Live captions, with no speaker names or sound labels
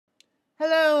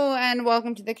Hello and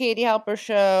welcome to the Katie Halper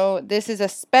Show. This is a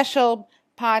special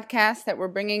podcast that we're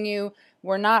bringing you.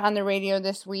 We're not on the radio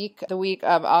this week, the week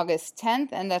of August 10th,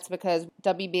 and that's because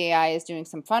WBAI is doing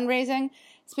some fundraising.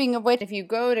 Speaking of which, if you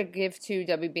go to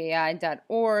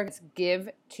give2wbai.org, it's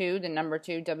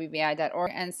give2,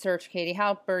 and search Katie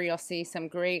Halper, you'll see some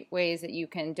great ways that you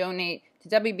can donate to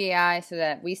WBAI so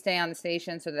that we stay on the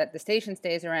station, so that the station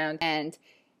stays around, and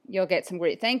you'll get some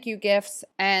great thank you gifts.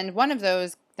 And one of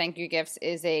those thank you gifts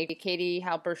is a Katie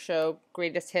Halper Show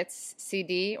Greatest Hits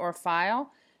CD or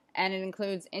file. And it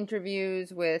includes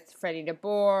interviews with Freddie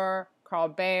DeBoer, Carl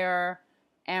Bayer,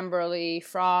 Amberly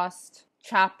Frost,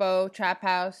 Chapo, Trap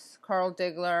House, Carl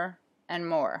Diggler, and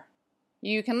more.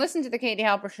 You can listen to the Katie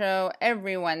Halper Show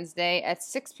every Wednesday at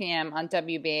 6 p.m. on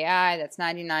WBAI. That's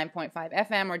 99.5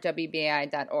 FM or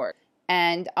WBAI.org.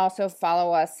 And also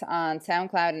follow us on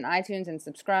SoundCloud and iTunes and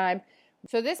subscribe.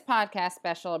 So this podcast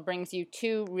special brings you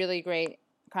two really great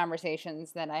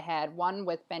conversations that I had. One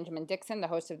with Benjamin Dixon, the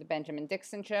host of the Benjamin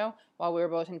Dixon Show, while we were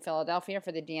both in Philadelphia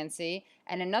for the DNC.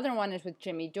 And another one is with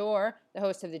Jimmy Dore, the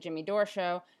host of the Jimmy Dore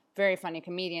Show, very funny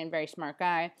comedian, very smart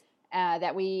guy,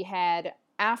 that we had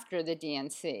after the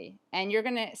DNC. And you're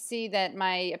going to see that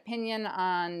my opinion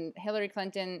on Hillary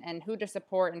Clinton and who to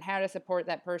support and how to support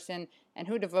that person and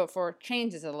who to vote for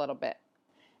changes a little bit.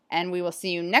 And we will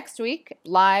see you next week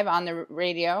live on the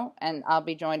radio, and I'll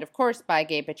be joined, of course, by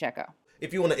Gabe Pacheco.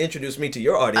 If you want to introduce me to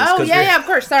your audience. Oh, yeah, of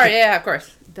course. Sorry. Yeah, of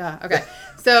course. Duh. Okay.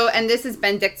 So, and this is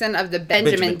Ben Dixon of the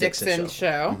Benjamin Dixon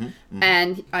Show.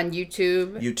 And on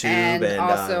YouTube. And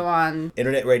also on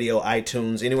internet radio,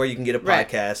 iTunes, anywhere you can get a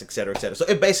podcast, et cetera, et cetera.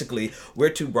 So, basically,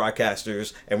 we're two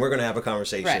broadcasters, and we're going to have a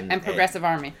conversation. Right. And Progressive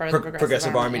Army.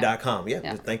 ProgressiveArmy.com.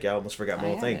 Yeah. Thank you. I almost forgot my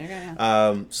whole thing.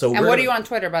 And what are you on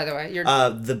Twitter, by the way? You're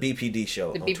the BPD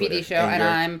Show. The BPD Show. And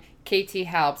I'm KT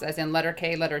Halps, as in letter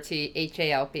K, letter T,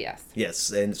 HALPS.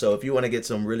 Yes, and so if you want to get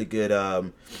some really good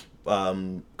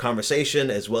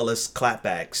conversation as well as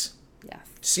clapbacks,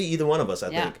 see either one of us, I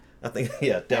think,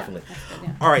 definitely.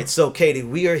 Good, All right, so Katie,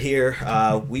 we are here.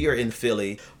 We are in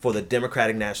Philly for the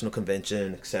Democratic National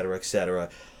Convention, et cetera, et cetera.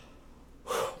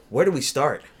 Where do we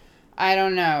start? I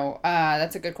don't know.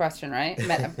 That's a good question, right?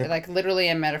 Like literally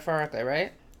and metaphorically,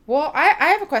 right? Well, I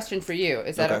have a question for you.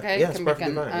 Is that okay? Yeah, it's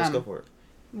perfectly fine. Let's go for it.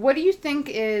 What do you think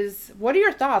what are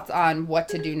your thoughts on what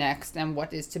to do next and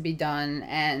what is to be done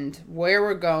and where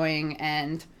we're going,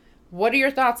 and what are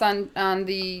your thoughts on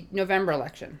the November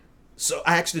election? So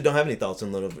I actually don't have any thoughts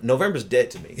on November's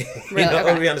dead to me. Really? Okay. I'm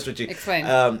going to be honest with you. Explain.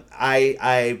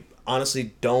 I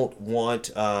honestly don't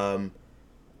want, I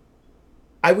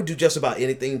would do just about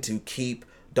anything to keep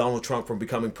Donald Trump from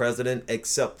becoming president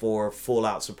except for full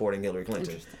out supporting Hillary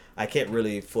Clinton. I can't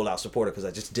really full out support her because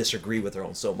I just disagree with her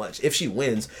on so much. If she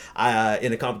wins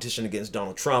in a competition against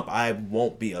Donald Trump, I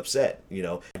won't be upset.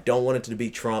 I don't want it to be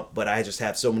Trump, but I just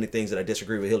have so many things that I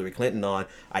disagree with Hillary Clinton on.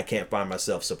 I can't find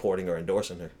myself supporting or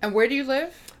endorsing her. And where do you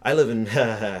live? I live in,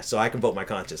 so I can vote my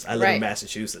conscience. I live in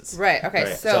Massachusetts. Right. Okay.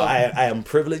 Right. So I am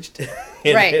privileged,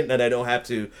 and I don't have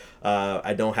to.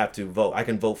 I don't have to vote. I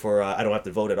can vote for. I don't have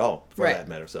to vote at all, for that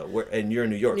matter. So and you're in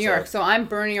New York. New York. So I'm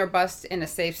Bernie or bust in a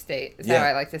safe state. Is how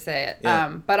I like to say it.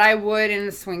 Yeah. But I would, in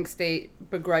a swing state,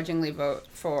 begrudgingly vote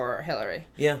for Hillary.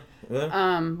 Yeah. Well,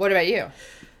 what about you?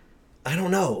 I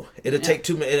don't know. It'll take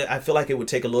I feel like it would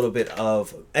take a little bit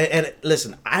of. And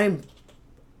listen, I'm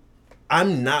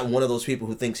not one of those people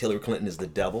who thinks Hillary Clinton is the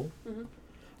devil.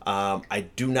 I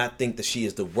do not think that she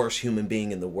is the worst human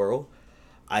being in the world.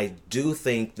 I do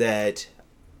think that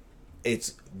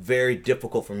it's very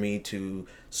difficult for me to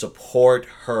support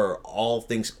her, all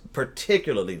things,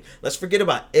 particularly, let's forget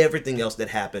about everything else that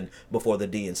happened before the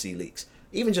DNC leaks.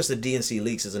 Even just the DNC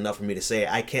leaks is enough for me to say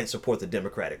I can't support the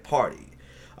Democratic Party.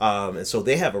 And so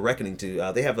they have a reckoning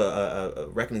they have a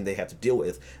reckoning they have to deal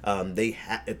with.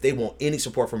 If they want any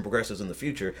support from progressives in the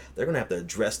future, they're going to have to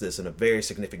address this in a very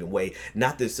significant way.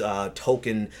 Not this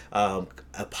token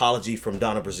apology from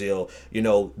Donna Brazile.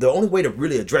 The only way to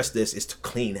really address this is to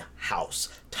clean house,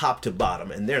 top to bottom,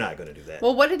 and they're not going to do that.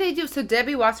 Well, what did they do? So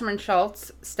Debbie Wasserman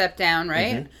Schultz stepped down,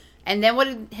 right? Mm-hmm. And then what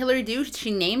did Hillary do?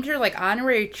 She named her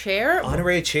honorary chair?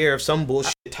 Honorary chair of some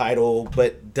bullshit title,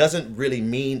 but doesn't really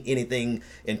mean anything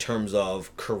in terms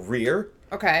of career.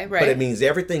 Okay, right. But it means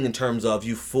everything in terms of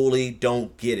you fully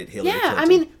don't get it, Hillary Clinton. I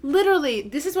mean, literally,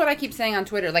 this is what I keep saying on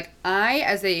Twitter. I,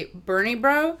 as a Bernie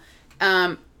bro,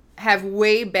 have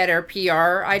way better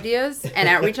PR ideas and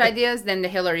outreach ideas than the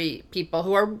Hillary people,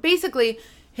 who are basically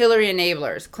Hillary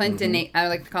enablers, Clinton, I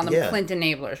like to call them Clinton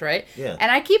enablers, right? Yeah. And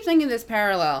I keep thinking this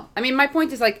parallel. I mean, my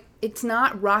point is, it's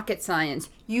not rocket science.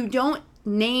 You don't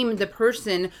name the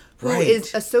person who Right.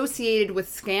 is associated with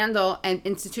scandal and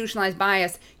institutionalized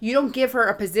bias. You don't give her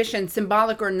a position,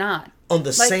 symbolic or not. On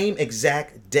the same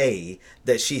exact day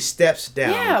that she steps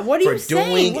down Yeah, what are for you saying?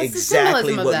 doing What's the exactly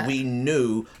symbolism of what that? we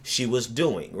knew she was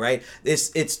doing, right?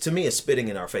 It's to me, it's spitting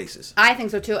in our faces. I think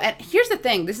so too. And here's the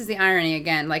thing. This is the irony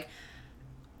again. Like,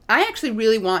 I actually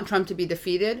really want Trump to be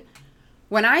defeated.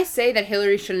 When I say that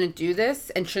Hillary shouldn't do this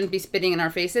and shouldn't be spitting in our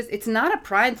faces, it's not a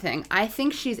pride thing. I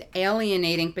think she's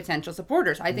alienating potential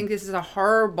supporters. I think this is a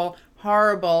horrible,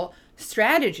 horrible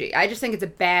strategy. I just think it's a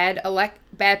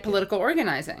bad political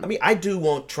organizing. I mean, I do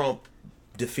want Trump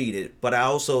defeated, but I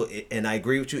also, and I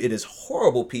agree with you, it is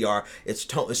horrible PR. It's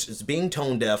being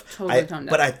tone deaf. Totally tone deaf.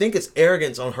 But I think it's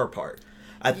arrogance on her part.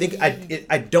 I think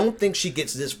I don't think she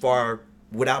gets this far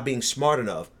without being smart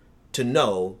enough to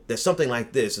know that something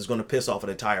like this is going to piss off an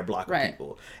entire block of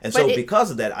people. And so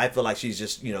because of that, I feel like she's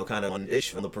just, kind of on ish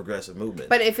from the progressive movement.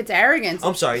 But if it's arrogance...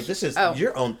 I'm sorry, this is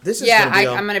your own... This is yeah, gonna be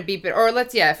I'm going to beep it. Or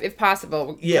let's, if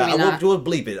possible. Yeah, we'll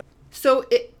bleep it. So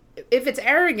if it's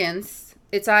arrogance,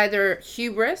 it's either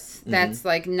hubris, that's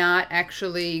like not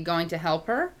actually going to help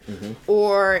her,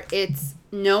 or it's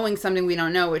knowing something we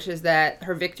don't know, which is that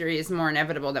her victory is more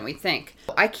inevitable than we think.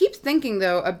 I keep thinking,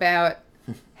 though, about...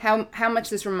 How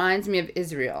much this reminds me of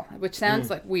Israel, which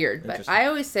sounds like weird, but I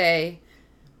always say,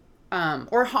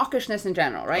 or hawkishness in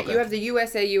general, right? Okay. You have the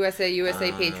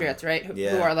USA patriots, right? Who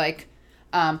Yeah. are like,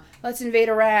 let's invade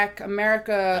Iraq,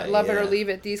 America, love it or leave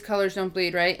it, these colors don't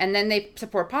bleed, right? And then they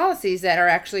support policies that are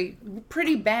actually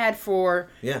pretty bad for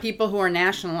people who are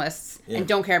nationalists and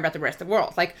don't care about the rest of the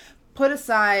world. Like, put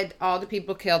aside all the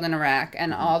people killed in Iraq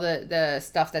and all the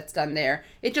stuff that's done there.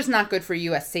 It's just not good for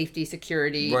U.S. safety,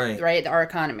 security, right? Our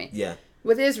economy. Yeah.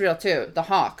 With Israel, too. The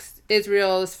hawks.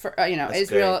 Israel is,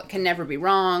 Israel can never be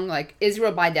wrong. Like,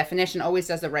 Israel, by definition, always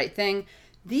does the right thing.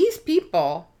 These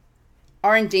people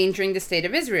are endangering the state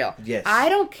of Israel. Yes. I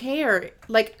don't care.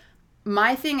 Like,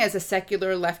 my thing as a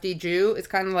secular lefty Jew is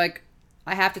kind of like,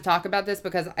 I have to talk about this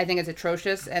because I think it's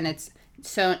atrocious and it's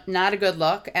so not a good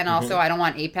look. And also, I don't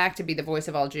want AIPAC to be the voice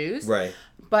of all Jews. Right.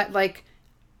 But, like,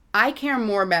 I care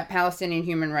more about Palestinian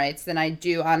human rights than I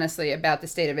do, honestly, about the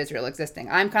state of Israel existing.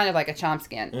 I'm kind of like a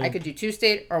Chomsky. I could do 2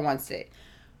 state or 1 state.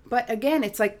 But, again,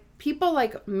 it's like people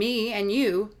like me and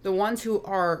you, the ones who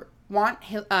want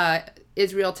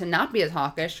Israel to not be as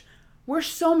hawkish, we're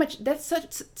so much, that's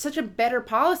such a better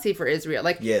policy for Israel.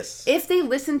 Like, if they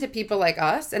listen to people like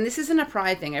us, and this isn't a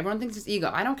pride thing, everyone thinks it's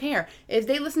ego, I don't care. If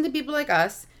they listen to people like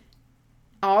us,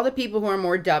 all the people who are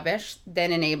more dovish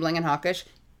than enabling and hawkish,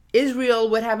 Israel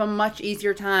would have a much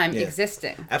easier time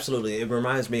existing. Absolutely. It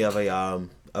reminds me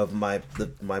of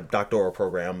my doctoral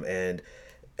program and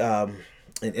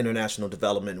in international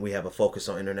development. We have a focus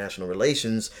on international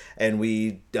relations, and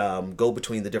we go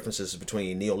between the differences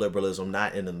between neoliberalism,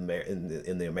 not in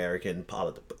the American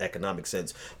economic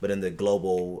sense, but in the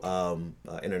global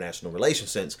international relations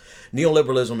sense,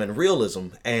 neoliberalism and realism.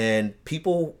 And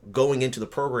people going into the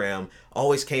program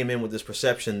always came in with this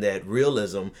perception that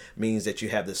realism means that you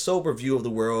have this sober view of the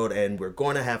world and we're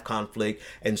going to have conflict,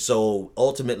 and so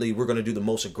ultimately we're going to do the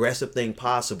most aggressive thing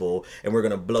possible and we're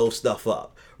going to blow stuff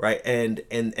up, right? And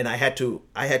I had to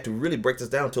really break this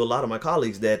down to a lot of my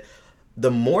colleagues that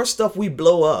the more stuff we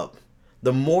blow up,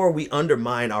 the more we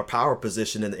undermine our power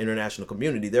position in the international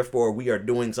community. Therefore, we are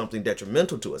doing something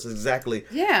detrimental to us. It's exactly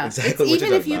what you're talking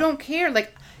even if you about. don't care,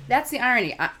 like, that's the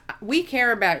irony. We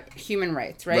care about human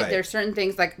rights, right? There's certain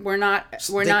things, like, we're not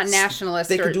nationalists.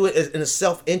 They can do it in a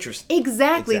self-interest.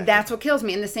 Exactly. That's what kills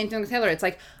me. And the same thing with Hillary. It's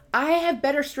like, I have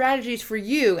better strategies for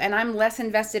you, and I'm less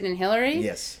invested in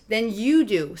Hillary than you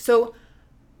do. So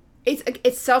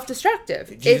it's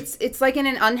self-destructive. It's like an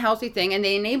unhealthy thing, and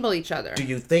they enable each other. Do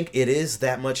you think it is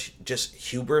that much just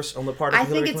hubris on the part of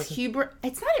Hillary Clinton? I think it's hubris.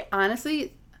 It's not,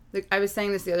 honestly. Like, I was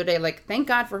saying this the other day. Like, thank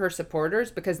God for her supporters,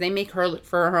 because they make her,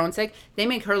 for her own sake, they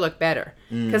make her look better.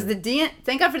 Because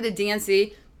thank God for the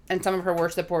DNC and some of her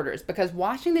worst supporters, because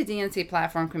watching the DNC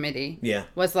platform committee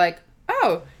was like,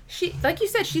 oh, she, like you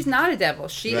said, she's not a devil.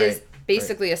 She is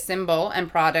basically a symbol and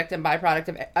product and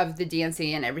byproduct of the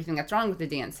DNC and everything that's wrong with the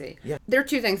DNC. Yeah. There are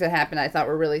 2 things that happened I thought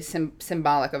were really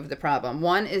symbolic of the problem.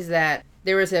 One is that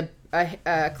there was a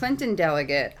Clinton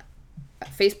delegate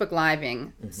Facebook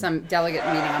Living some delegate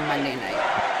meeting on Monday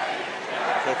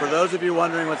night. So for those of you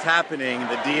wondering what's happening,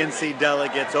 the DNC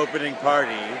delegates opening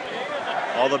party,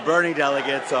 all the Bernie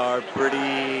delegates are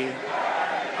pretty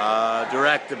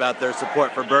direct about their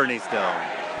support for Bernie still.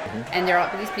 And there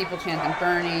are these people chanting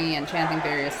Bernie and chanting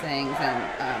various things,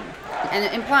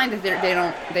 and implying that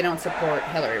they don't support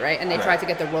Hillary, right? And they try to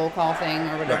get the roll call thing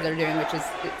or whatever they're doing, which is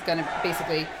it's going to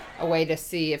basically a way to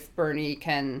see if Bernie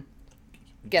can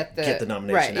get the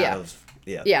nomination right, out of.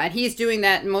 Yeah. Yeah, and he's doing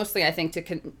that mostly, I think,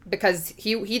 because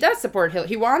he does support Hillary.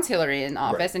 He wants Hillary in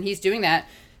office, Right. and he's doing that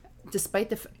despite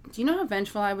the. Do you know how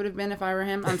vengeful I would have been if I were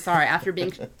him? I'm sorry, after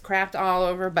being crapped all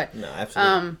over, but No,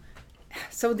 absolutely.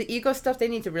 So the ego stuff, they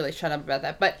need to really shut up about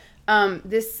that. But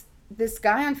this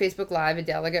guy on Facebook Live, a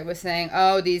delegate, was saying,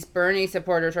 "Oh, these Bernie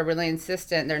supporters are really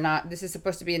insistent. They're not. This is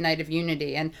supposed to be a night of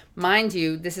unity." And mind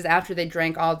you, this is after they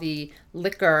drank all the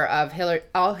liquor of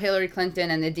Hillary Clinton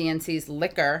and the DNC's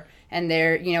liquor. And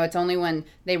it's only when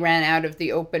they ran out of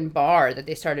the open bar that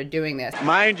they started doing this.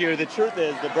 Mind you, the truth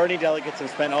is the Bernie delegates have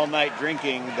spent all night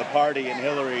drinking the party and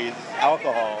Hillary's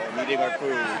alcohol and eating our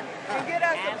food.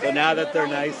 So now that they're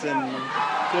nice and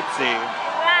tipsy.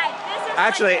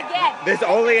 Actually, this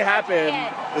only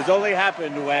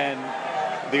happened when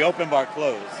the open bar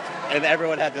closed and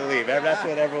everyone had to leave. That's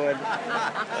when everyone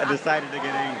decided to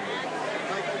get angry.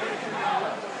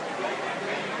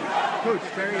 Coach,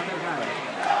 Terry says hi.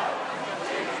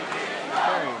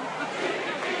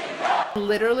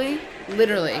 Literally,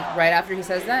 right after he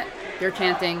says that, they're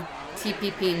chanting,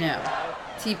 TPP no.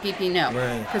 TPP no.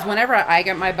 Because whenever I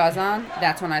get my buzz on,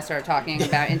 that's when I start talking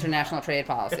about international trade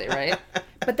policy, right?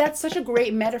 But that's such a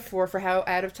great metaphor for how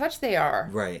out of touch they are.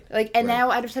 Right.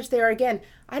 Now out of touch they are again.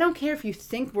 I don't care if you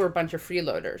think we're a bunch of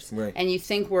freeloaders. Right. And you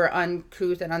think we're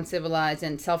uncouth and uncivilized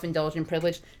and self-indulgent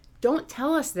privileged. Don't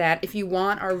tell us that if you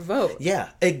want our vote. Yeah.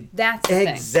 That's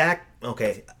the thing.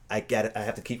 Okay. I get it. I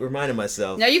have to keep reminding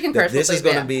myself. No, you can curse. This is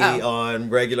going to be on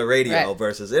regular radio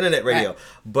versus internet radio. Right.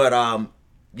 But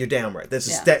you're damn right.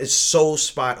 That is so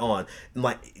spot on.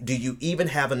 Like, do you even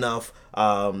have enough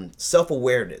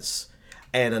self-awareness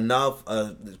and enough,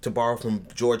 to borrow from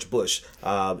George Bush,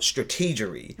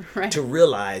 strategery to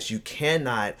realize you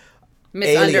cannot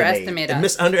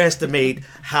misunderestimate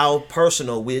how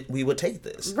personal we would take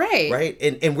this. Right.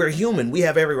 And we're human. We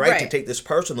have every right to take this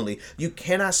personally. You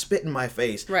cannot spit in my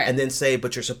face and then say,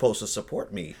 but you're supposed to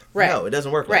support me. No, it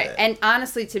doesn't work like that. And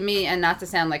honestly, to me, and not to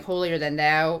sound like holier than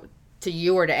thou to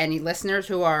you or to any listeners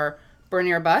who are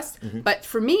Bernie or bust, but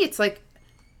for me, it's like,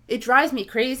 it drives me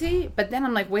crazy, but then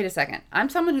I'm like, wait a second. I'm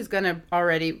someone who's going to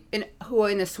who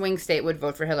in a swing state would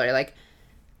vote for Hillary. Like,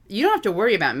 you don't have to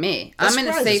worry about me. I'm in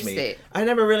a safe state. I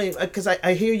never really, because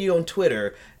I hear you on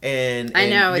Twitter, and I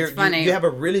know, it's funny. You have a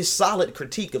really solid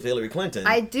critique of Hillary Clinton.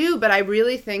 I do, but I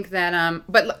really think that,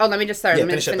 let me just start.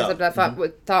 Finish up that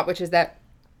thought, which is that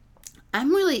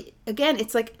I'm really, again,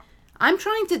 it's like, I'm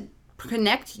trying to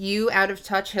connect you out of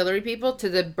touch Hillary people to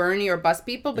the Bernie or bust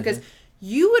people, because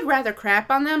you would rather crap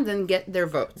on them than get their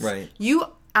votes. Right. You,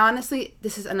 honestly,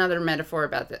 this is another metaphor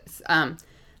about this.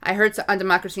 I heard on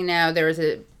Democracy Now! There was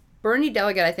a Bernie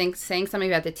delegate, I think, saying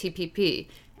something about the TPP,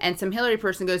 and some Hillary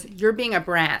person goes, "You're being a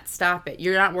brat. Stop it.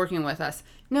 You're not working with us."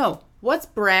 No. What's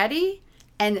bratty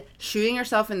and shooting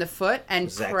yourself in the foot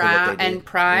and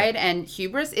pride and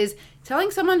hubris is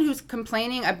telling someone who's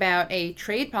complaining about a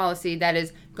trade policy that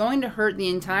is going to hurt the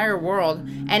entire world,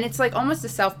 and it's like almost a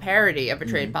self-parody of a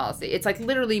trade policy. It's like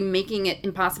literally making it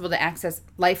impossible to access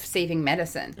life-saving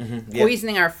medicine,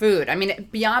 poisoning our food. I mean,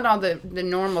 beyond all the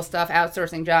normal stuff,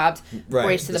 outsourcing jobs,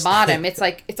 race to the bottom, it's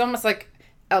like, it's almost like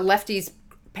a lefty's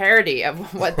parody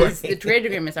of what the trade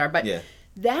agreements are. But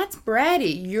that's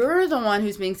bratty. You're the one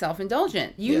who's being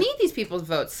self-indulgent. You need these people's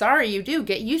votes. Sorry, you do.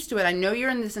 Get used to it. I know you're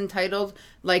in this entitled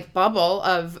bubble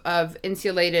of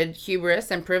insulated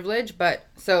hubris and privilege, but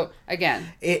so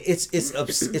again, it's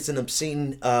an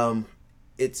obscene.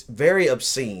 It's very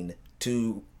obscene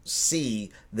to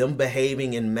see them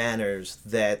behaving in manners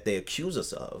that they accuse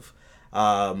us of,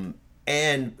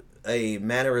 and a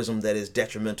mannerism that is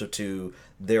detrimental to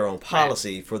their own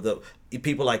policy for the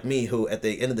people like me who, at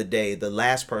the end of the day, the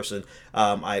last person,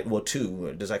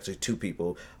 there's actually two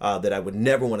people that I would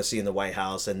never want to see in the White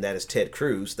House, and that is Ted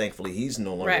Cruz. Thankfully, he's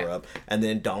no longer up. And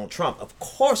then Donald Trump. Of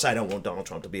course, I don't want Donald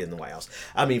Trump to be in the White House.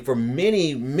 I mean, for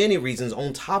many, many reasons,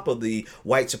 on top of the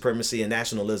white supremacy and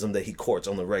nationalism that he courts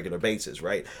on a regular basis,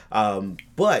 right?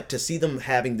 But to see them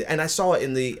having, and I saw it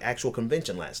in the actual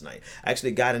convention last night. I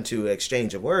actually got into an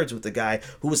exchange of words with the guy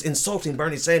who was insulting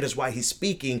Bernie Sanders while he's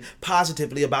speaking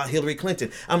positively about Hillary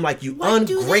Clinton. I'm like, you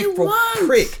ungrateful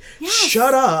prick. Yes.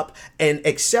 Shut up and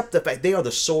accept the fact they are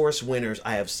the sorest winners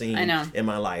I have seen in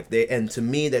my life. And to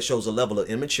me, that shows a level of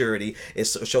immaturity. It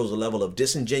shows a level of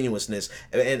disingenuousness.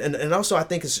 And also, I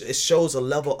think it shows a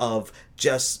level of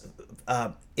just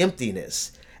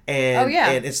emptiness. And,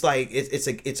 and it's like,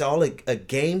 it's all a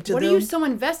game to them. What are you so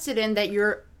invested in that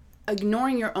you're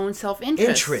ignoring your own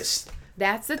self-interest?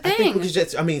 That's the thing. I think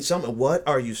what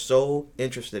are you so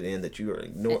interested in that you are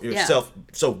ignore yourself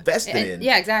so vested in?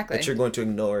 Yeah, exactly. That you're going to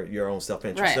ignore your own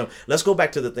self-interest. So let's go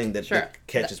back to the thing that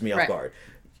catches me off guard.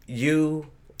 you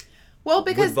Well,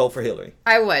 because would vote for Hillary.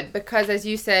 I would, because as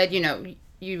you said,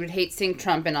 you would hate seeing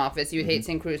Trump in office. You would hate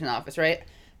seeing Cruz in office, right?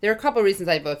 There are a couple of reasons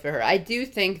I'd vote for her. I do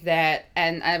think that,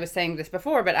 and I was saying this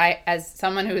before, but as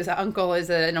someone whose uncle is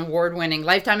an award-winning,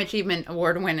 Lifetime Achievement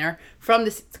Award winner from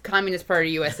the Communist Party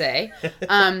USA,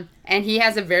 and he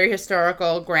has a very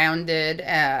historical, grounded,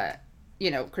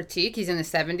 critique. He's in the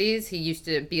 70s. He used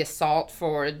to be a SALT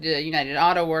for the United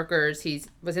Auto Workers. He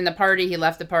was in the party. He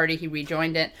left the party. He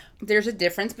rejoined it. There's a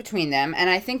difference between them.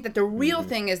 And I think that the real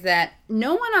thing is that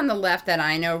no one on the left that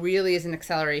I know really is an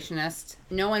accelerationist.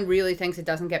 No one really thinks it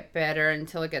doesn't get better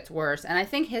until it gets worse. And I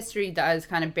think history does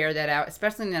kind of bear that out,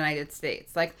 especially in the United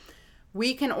States. Like,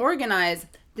 we can organize.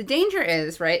 The danger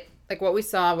is, right, like what we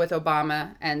saw with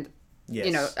Obama and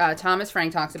yes. Thomas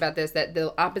Frank talks about this, that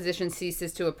the opposition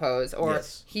ceases to oppose, or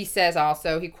yes. He says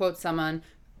also, he quotes someone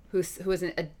who was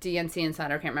a DNC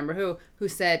insider, I can't remember who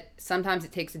said sometimes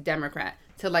it takes a Democrat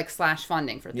to slash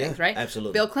funding for things, right?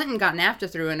 Absolutely. Bill Clinton got NAFTA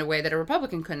through in a way that a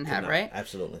Republican couldn't have, right?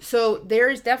 Absolutely. So there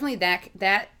is definitely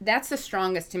that's the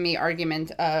strongest to me argument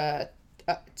to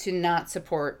not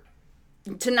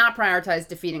prioritize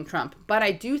defeating Trump. But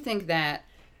I do think that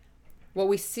what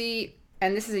we see,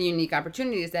 and this is a unique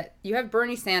opportunity, is that you have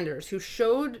Bernie Sanders, who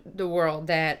showed the world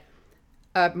that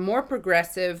a more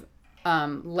progressive,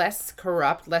 less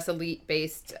corrupt, less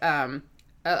elite-based,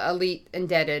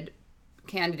 elite-indebted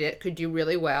candidate could do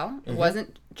really well. It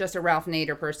wasn't just a Ralph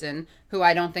Nader person, who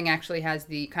I don't think actually has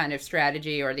the kind of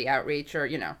strategy or the outreach or,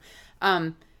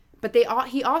 But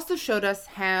he also showed us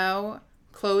how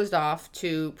closed off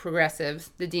to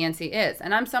progressives the DNC is.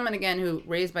 And I'm someone, again, who,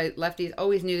 raised by lefties,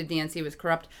 always knew the DNC was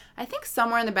corrupt. I think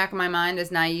somewhere in the back of my mind,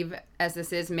 as naive as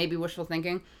this is, maybe wishful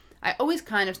thinking, I always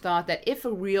kind of thought that if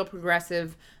a real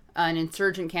progressive, an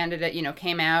insurgent candidate,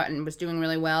 came out and was doing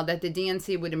really well, that the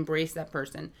DNC would embrace that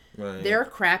person. Right. They're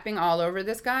crapping all over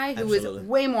this guy, who is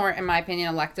way more, in my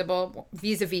opinion, electable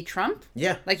vis-a-vis Trump.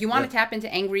 Yeah. Like, you want to tap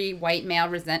into angry white male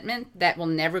resentment that will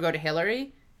never go to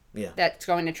Hillary. Yeah. That's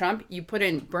going to Trump. You put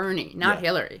in Bernie, not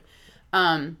Hillary.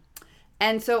 And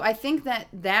so I think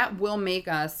that will make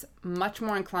us much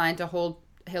more inclined to hold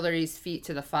Hillary's feet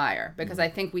to the fire, because I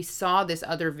think we saw this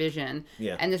other vision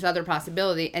and this other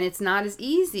possibility, and it's not as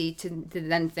easy to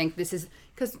then think this is,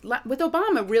 because with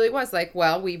Obama it really was like,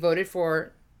 well, we voted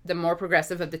for the more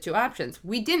progressive of the two options.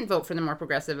 We didn't vote for the more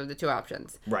progressive of the two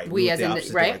options. Right. We as in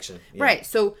the right direction. Yeah. Right.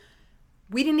 So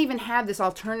we didn't even have this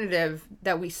alternative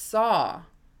that we saw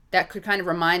that could kind of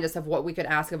remind us of what we could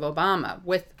ask of Obama.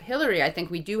 With Hillary, I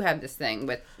think we do have this thing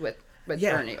with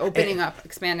Bernie, opening up,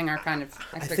 expanding our kind of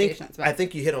expectations. I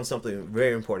think you hit on something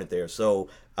very important there. So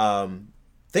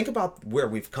think about where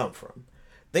we've come from.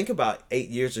 Think about 8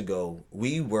 years ago,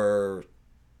 we would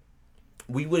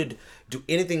do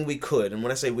anything we could. And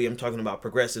when I say we, I'm talking about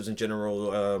progressives in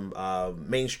general,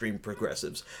 mainstream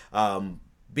progressives.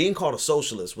 Being called a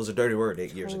socialist was a dirty word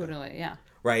 8 years ago. Totally, yeah.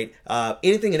 Right?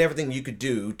 Anything and everything you could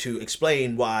do to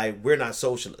explain why we're not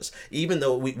socialists. Even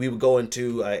though we would go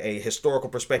into a historical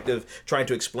perspective trying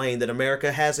to explain that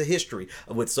America has a history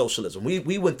with socialism.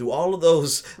 We went through all of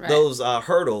those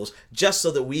hurdles just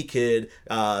so that we could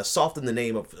soften the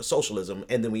name of socialism.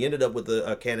 And then we ended up with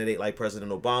a candidate like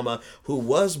President Obama, who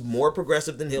was more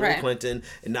progressive than Hillary Clinton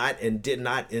and did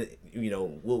not...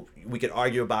 we could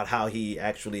argue about how he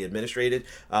actually administrated.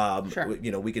 Sure.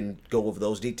 We can go over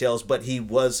those details, but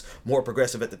he was more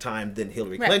progressive at the time than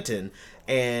Hillary Clinton.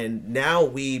 And now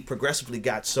we progressively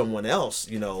got someone else,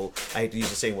 I hate to use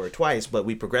the same word twice, but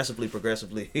we progressively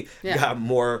got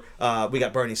more, we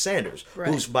got Bernie Sanders,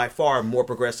 who's by far more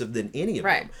progressive than any of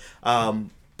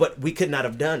them. But we could not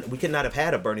have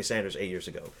had a Bernie Sanders 8 years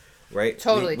ago. Right?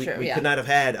 Totally we true. We could not have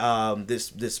had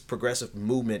this progressive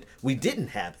movement. We didn't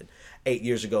have it 8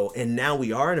 years ago, and now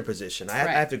we are in a position. I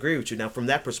have to agree with you. Now, from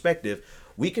that perspective,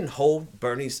 we can hold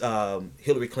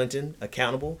Hillary Clinton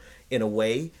accountable in a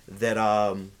way that,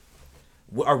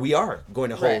 we are going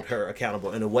to hold her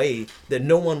accountable in a way that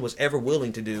no one was ever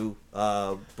willing to do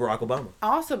Barack Obama.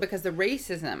 Also, because the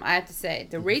racism, I have to say,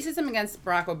 the racism against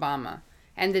Barack Obama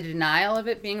and the denial of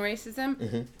it being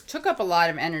racism took up a lot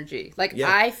of energy.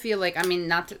 I feel like,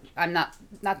 not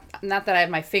that I have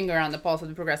my finger on the pulse of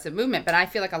the progressive movement, but I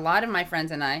feel like a lot of my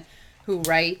friends and I who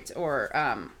write or,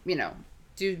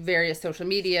 do various social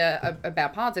media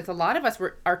about politics, a lot of us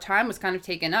our time was kind of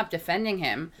taken up defending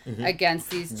him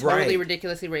against these totally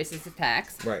ridiculously racist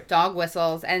attacks, dog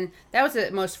whistles. And that was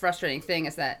the most frustrating thing,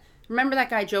 is that, remember that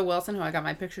guy Joe Wilson, who I got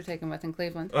my picture taken with in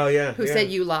Cleveland? Oh, yeah. Who said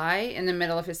 "you lie" in the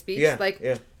middle of his speech?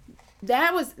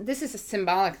 This is a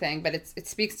symbolic thing, but it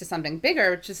speaks to something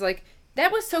bigger, which is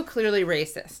that was so clearly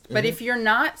racist. But if you're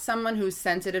not someone who's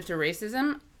sensitive to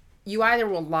racism, you either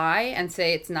will lie and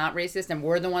say it's not racist and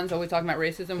we're the ones always talking about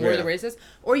racism, we're the racists,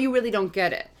 or you really don't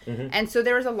get it. And so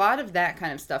there was a lot of that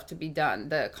kind of stuff to be done,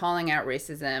 the calling out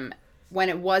racism when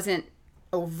it wasn't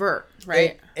overt,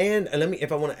 right? And let me,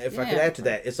 if I could add to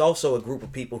that, it's also a group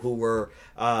of people who were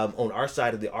on our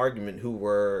side of the argument who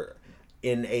were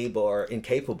unable or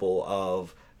incapable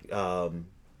of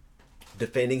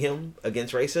defending him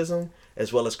against racism,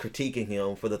 as well as critiquing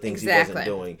him for the things he wasn't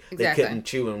doing. They couldn't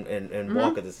chew and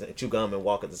walk at the chew gum and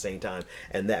walk at the same time,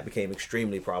 and that became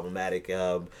extremely problematic.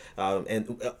 And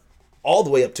all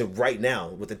the way up to right now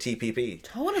with the TPP.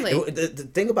 Totally. The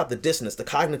thing about the dissonance, the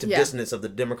cognitive dissonance of the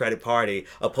Democratic Party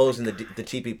opposing the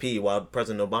TPP while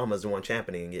President Obama is the one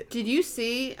championing it. Did you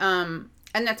see, and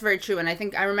that's very true, and I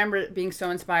think I remember being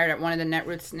so inspired at one of the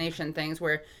Netroots Nation things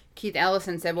where Keith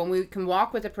Ellison said, when we can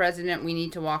walk with the president, we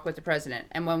need to walk with the president.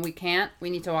 And when we can't, we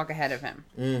need to walk ahead of him.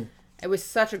 It was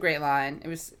such a great line. It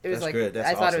was That's like, good. That's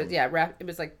I thought awesome. it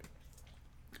was like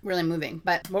really moving.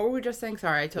 But what were we just saying?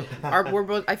 Sorry, we're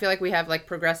both. I feel like we have like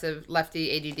progressive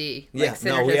lefty ADD. Like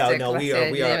we are.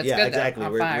 Exactly.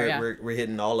 We're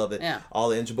hitting all of it, all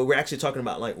the engine. But we're actually talking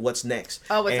about like what's next.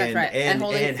 Oh, what's next, right? And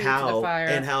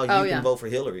how you can vote for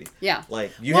Hillary. Yeah,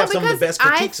 like you have some of the best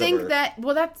critiques I think of her.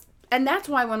 that's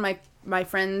why when my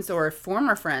friends or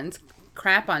former friends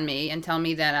crap on me and tell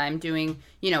me that I'm doing,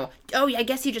 I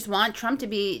guess you just want Trump to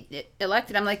be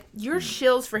elected. I'm like, you're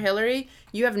shills for Hillary.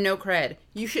 You have no cred.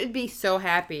 You should be so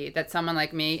happy that someone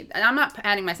like me, and I'm not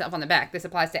patting myself on the back. This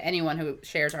applies to anyone who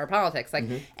shares our politics. Like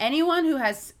anyone who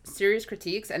has serious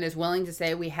critiques and is willing to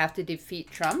say we have to defeat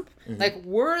Trump, like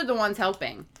we're the ones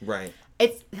helping. Right.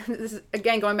 This is,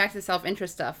 again, going back to the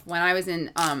self-interest stuff. When I was in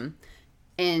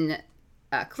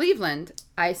Cleveland,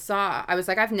 I was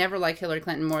like, I've never liked Hillary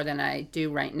Clinton more than I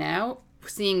do right now.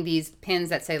 Seeing these pins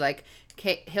that say like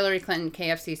Hillary Clinton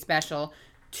KFC special,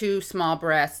 2 small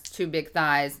breasts, 2 big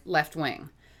thighs, left wing.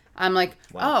 I'm like,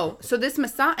 wow. So this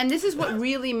and this is what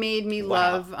really made me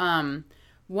love.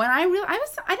 When I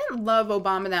didn't love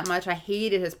Obama that much. I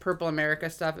hated his Purple America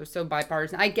stuff. It was so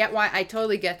bipartisan. I get why. I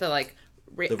totally get the like.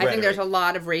 I think there's a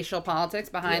lot of racial politics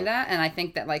behind that, and I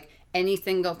think that like any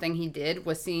single thing he did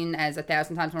was seen as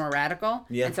 1,000 times more radical.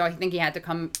 Yeah. And so I think he had to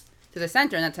come to the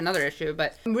center, and that's another issue.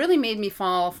 But what really made me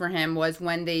fall for him was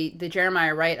when the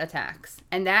Jeremiah Wright attacks.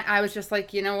 And that I was just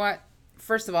like, you know what?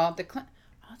 First of all,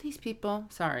 all these people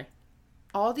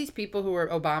who were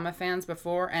Obama fans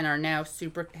before and are now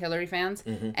super Hillary fans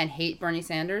and hate Bernie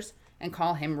Sanders and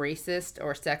call him racist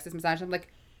or sexist, misogynist. I'm like,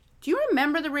 do you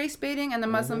remember the race baiting and the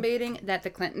Muslim baiting that the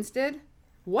Clintons did?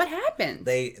 What happened?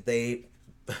 They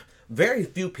very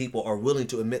few people are willing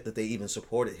to admit that they even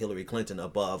supported Hillary Clinton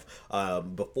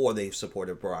before they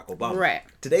supported Barack Obama. Right.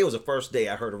 Today was the first day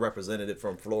I heard a representative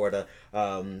from Florida.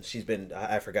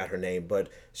 I forgot her name, but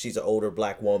she's an older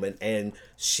black woman, and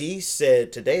she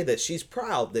said today that she's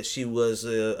proud that she was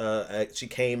she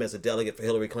came as a delegate for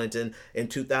Hillary Clinton in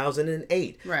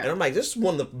 2008. Right. And I'm like, this is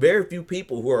one of the very few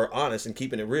people who are honest and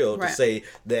keeping it real to say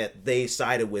that they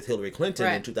sided with Hillary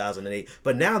Clinton in 2008.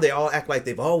 But now they all act like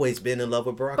they've always been in love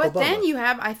with Barack Obama. Then you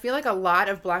have, I feel like, a lot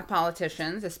of black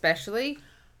politicians, especially,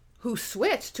 who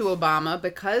switched to Obama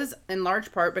in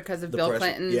large part because of Bill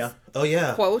Clinton's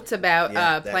quotes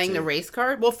about playing the race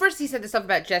card. Well, first he said the stuff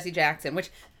about Jesse Jackson, which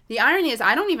the irony is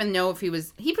I don't even know if Bill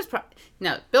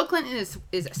Clinton is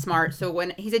smart, so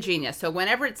when he's a genius, so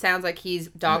whenever it sounds like he's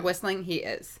dog whistling, he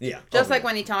is. Yeah. Just like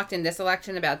when he talked in this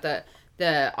election about the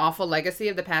awful legacy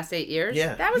of the past 8 years.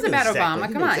 Yeah, that was about Obama.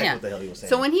 Come on, What the hell he was saying.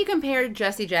 So when he compared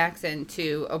Jesse Jackson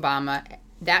to Obama,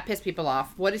 that pissed people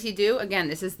off. What does he do? Again,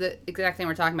 this is the exact thing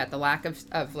we're talking about, the lack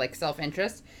of like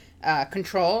self-interest,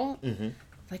 control.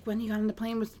 Like when he got on the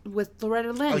plane with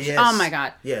Loretta Lynch. Oh my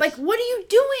God. Yes. Like, what are you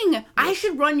doing? Yes. I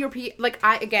should run your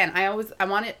I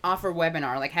want to offer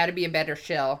webinar, like how to be a better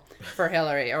shill for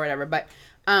Hillary or whatever, but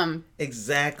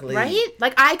exactly. Right?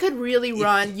 Like I could really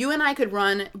run, you and I could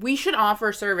run, we should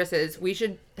offer services. We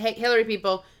should, hey, Hillary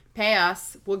people, pay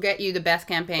us. We'll get you the best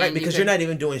campaign. Right, because you're not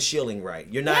even doing shilling right.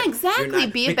 You're not. Yeah, exactly.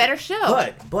 Be a better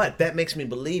shill. But that makes me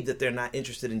believe that they're not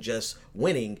interested in just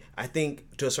winning. I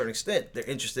think to a certain extent they're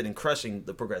interested in crushing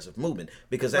the progressive movement,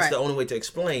 because that's the only way to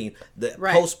explain the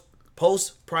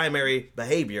post-primary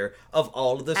behavior of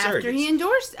all of the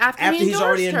surrogates. After he's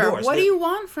already endorsed. What do you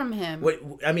want from him?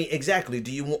 Exactly.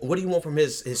 What do you want from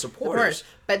his supporters?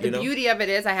 But the beauty of it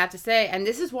is, I have to say, and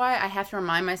this is why I have to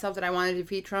remind myself that I want to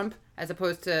defeat Trump as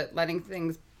opposed to letting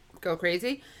things go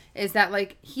crazy, is that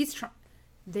like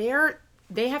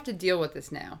they have to deal with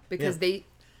this now because they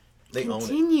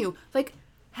continue. Own it. Like,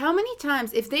 how many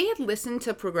times, if they had listened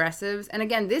to progressives, and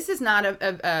again, this is not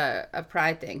a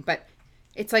pride thing, but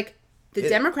it's like The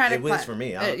Democratic... It was for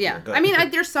me. Yeah. I mean,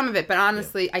 there's some of it, but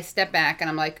honestly, I step back and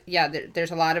I'm like, yeah,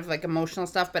 there's a lot of like emotional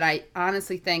stuff, but I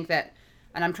honestly think that,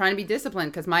 and I'm trying to be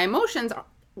disciplined because my emotions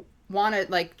want to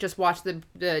like just watch the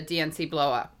DNC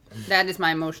blow up. That is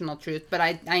my emotional truth, but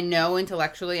I know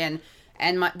intellectually and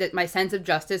that my sense of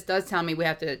justice does tell me we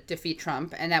have to defeat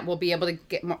Trump and that we'll be able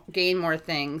to gain more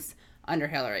things under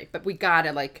Hillary. But we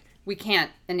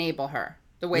can't enable her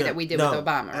the way that we did with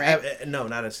Obama, right? No,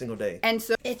 not a single day. And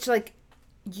so it's like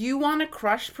you want to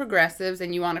crush progressives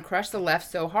and you want to crush the left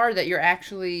so hard that you're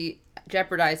actually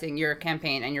jeopardizing your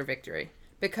campaign and your victory.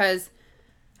 Because,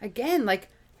 again, like,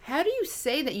 how do you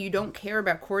say that you don't care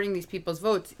about courting these people's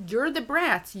votes? You're the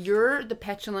brats. You're the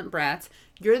petulant brats.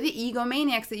 You're the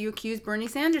egomaniacs that you accuse Bernie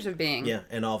Sanders of being. Yeah,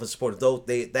 and all of his supporters.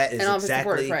 That is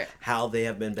exactly right. how they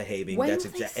have been behaving. When That's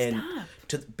will they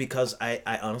stop? Because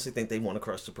I honestly think they want to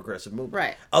crush the progressive movement.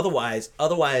 Right. Otherwise,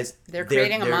 they're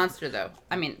creating a monster, though.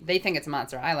 I mean, they think it's a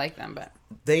monster. I like them, but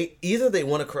they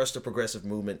want to crush the progressive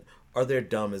movement, or they're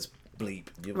dumb as bleep.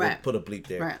 We'll put a bleep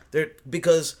there. Right. They're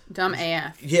because dumb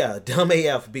AF. Yeah, dumb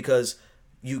AF, because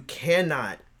you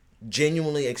cannot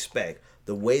genuinely expect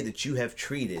the way that you have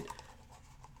treated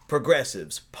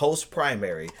progressives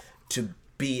post-primary to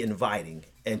be inviting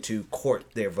and to court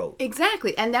their vote.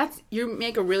 Exactly. And you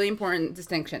make a really important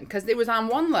distinction, because it was on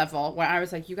one level where I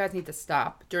was like, you guys need to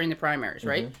stop during the primaries,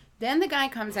 right? Mm-hmm. Then the guy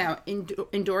comes out,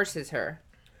 endorses her.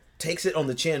 Takes it on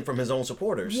the chin from his own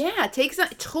supporters. Yeah, takes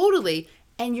it totally.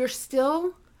 And you're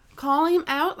still calling him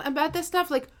out about this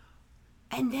stuff? Like,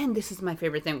 and then this is my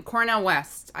favorite thing. Cornel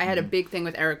West. I had a big thing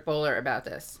with Eric Bowler about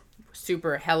this.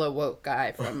 Super hella woke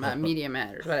guy from Media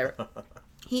Matters, whatever.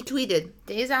 He tweeted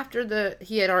days after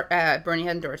Bernie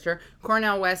had endorsed her,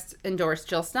 Cornel West endorsed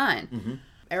Jill Stein. Mm-hmm.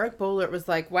 Eric Bowler was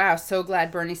like, wow, so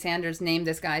glad Bernie Sanders named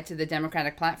this guy to the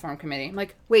Democratic Platform Committee. I'm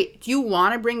like, wait, do you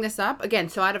want to bring this up? Again,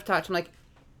 so out of touch. I'm like,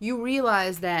 you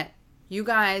realize that you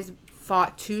guys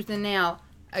fought tooth and nail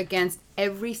against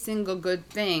every single good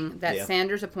thing that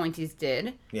Sanders appointees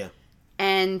did. Yeah.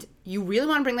 And you really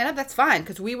want to bring that up? That's fine,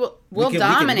 because we'll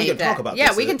dominate that. Talk about this.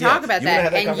 This. We can talk about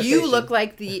that. And you conversation. look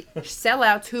like the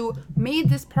sellouts who made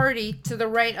this party to the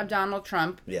right of Donald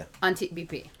Trump on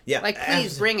TPP. Yeah. Like,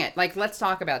 please bring it. Like, let's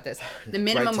talk about this. The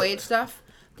minimum wage stuff.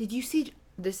 Did you see?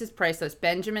 This is priceless.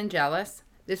 Benjamin Jealous.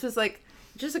 This was like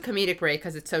just a comedic break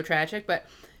because it's so tragic, but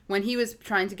when he was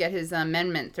trying to get his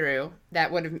amendment through that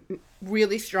would have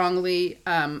really strongly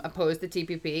opposed the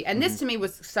TPP. And this to me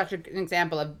was such an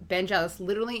example of Ben Jealous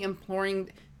literally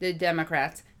imploring the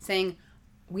Democrats, saying,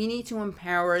 we need to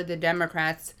empower the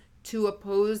Democrats to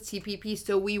oppose TPP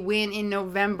so we win in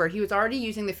November. He was already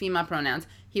using the female pronouns.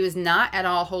 He was not at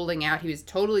all holding out. He was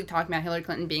totally talking about Hillary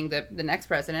Clinton being the next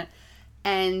president.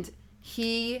 And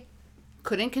he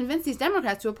couldn't convince these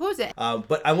Democrats to oppose it.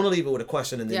 But I want to leave it with a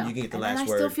question, and then you can get the last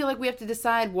word. I still feel like we have to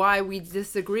decide why we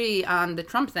disagree on the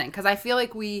Trump thing, because I feel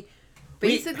like we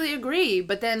basically agree,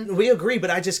 but then we agree,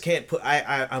 but I just can't put.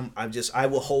 I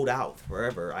will hold out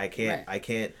forever. I can't. Right. I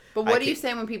can't. But what do you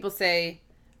say when people say,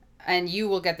 and you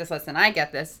will get this less than I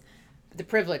get this, the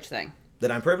privilege thing?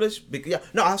 That I'm privileged?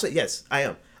 No, I'll say yes, I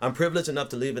am. I'm privileged enough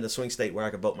to live in a swing state where I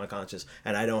can vote my conscience,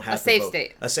 and I don't have to vote.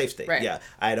 A safe state, right. Yeah.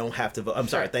 I don't have to vote. I'm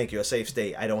sorry, thank you. A safe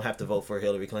state. I don't have to vote for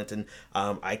Hillary Clinton.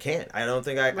 I can't. I don't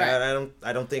think I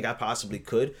don't think I possibly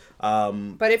could.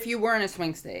 But if you were in a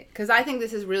swing state, because I think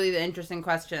this is really the interesting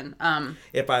question.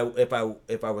 If I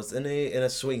was in a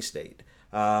swing state,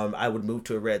 I would move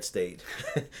to a red state,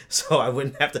 so I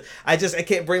wouldn't have to. I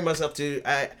can't bring myself to.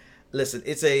 Listen,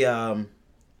 it's a.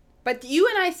 But you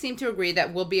and I seem to agree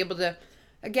that we'll be able to,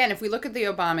 again, if we look at the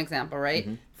Obama example, right?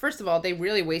 Mm-hmm. First of all, they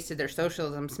really wasted their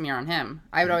socialism smear on him.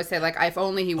 I would always say, like, if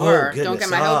only he were. Don't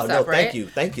get my hopes up, right?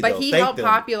 Thank you. But he helped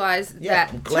popularize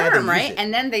that term, right? It.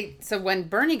 And then so when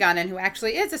Bernie got in, who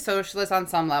actually is a socialist on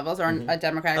some levels, or a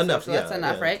Democratic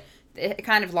socialist right? It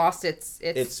kind of lost its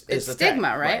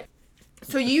stigma, right?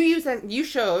 So you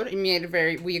showed, and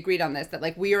we agreed on this, that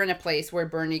like we are in a place where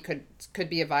Bernie could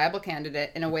be a viable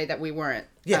candidate in a way that we weren't.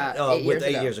 8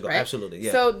 years ago, right? Absolutely.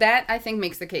 Yeah. So that I think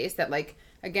makes the case that like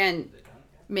again,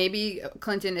 maybe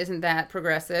Clinton isn't that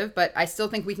progressive, but I still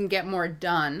think we can get more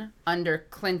done under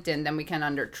Clinton than we can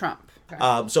under Trump.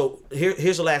 Okay. So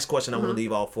here's the last question I want to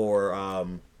leave off for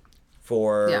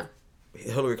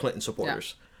Hillary Clinton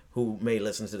supporters. Yeah. Who may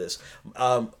listen to this.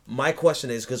 My question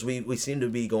is, because we seem to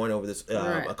be going over this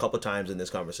a couple of times in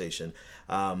this conversation,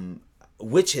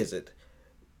 which is it?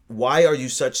 Why are you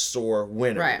such sore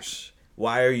winners? Right.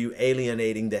 Why are you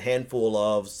alienating the handful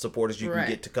of supporters you can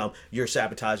get to come? You're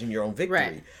sabotaging your own victory.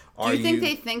 Right. Do you think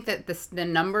they think that the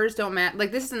numbers don't matter?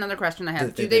 Like, this is another question I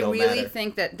have. Do they really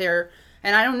think that they're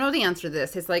and I don't know the answer to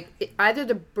this. It's like either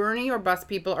the Bernie or bust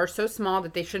people are so small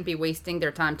that they shouldn't be wasting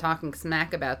their time talking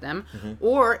smack about them,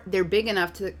 or they're big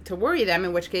enough to worry them,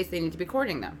 in which case they need to be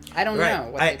courting them. I don't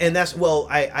know.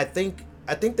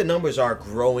 I think the numbers are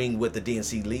growing with the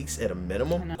DNC leaks at a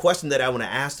minimum. The question that I want to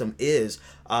ask them is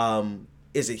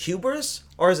it hubris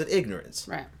or is it ignorance?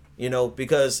 Right.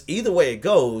 Because either way it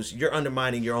goes, you're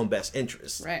undermining your own best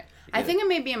interests. Right. I think it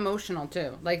may be emotional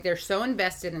too. Like they're so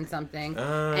invested in something,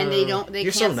 and they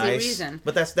can't see a reason.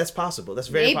 But that's possible. That's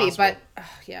very possible. But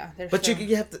yeah. But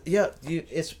you have to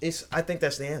it's I think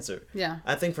that's the answer. Yeah.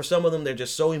 I think for some of them they're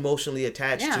just so emotionally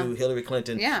attached to Hillary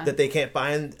Clinton that they can't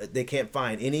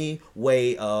find any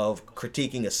way of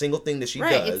critiquing a single thing that she does.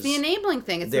 Right. It's the enabling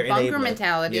thing. It's the bunker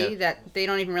mentality that they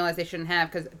don't even realize they shouldn't have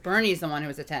because Bernie's the one who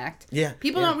was attacked. Yeah.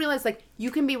 People don't realize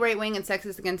you can be right wing and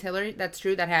sexist against Hillary. That's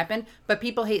true. That happened. But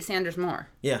people hate Sanders more.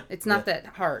 Yeah. It's not that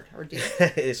hard or deep.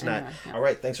 It's not. Yeah. All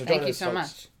right. Thanks for joining us. Thank you so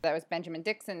much. That was Benjamin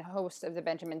Dixon, host of the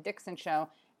Benjamin Dixon Show.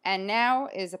 And now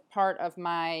is a part of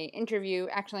my interview,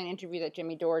 actually an interview that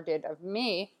Jimmy Dore did of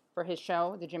me for his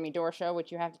show, The Jimmy Dore Show,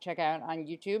 which you have to check out on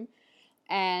YouTube.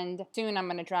 And soon I'm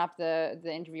going to drop the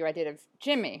interview I did of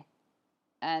Jimmy.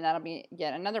 And that'll be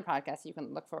yet another podcast you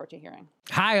can look forward to hearing.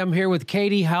 Hi, I'm here with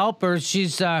Katie Halper.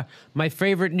 She's my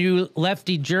favorite new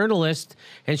lefty journalist,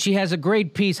 and she has a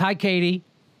great piece. Hi, Katie.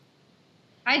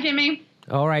 Hi, Jimmy.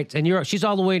 All right, and she's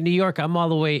all the way in New York. I'm all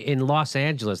the way in Los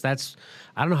Angeles. I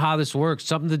don't know how this works.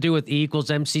 Something to do with E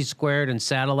equals MC squared and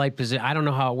satellite position. I don't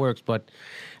know how it works, but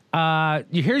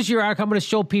here's your article. I'm going to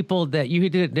show people that you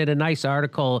did a nice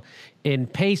article in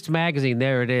Paste Magazine.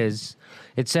 There it is.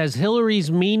 It says, Hillary's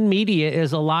mean media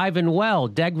is alive and well.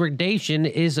 Degradation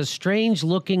is a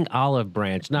strange-looking olive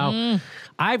branch. Now,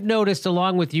 I've noticed,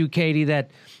 along with you, Katie, that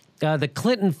the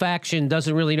Clinton faction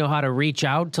doesn't really know how to reach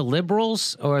out to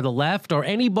liberals or the left or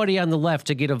anybody on the left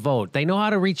to get a vote. They know how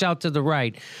to reach out to the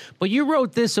right. But you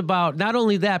wrote this about not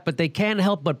only that, but they can't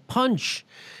help but punch.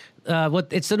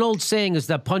 It's an old saying is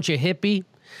that punch a hippie.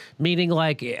 Meaning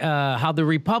like how the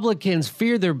Republicans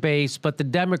fear their base, but the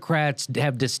Democrats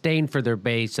have disdain for their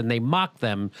base, and they mock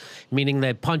them, meaning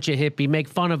they punch a hippie, make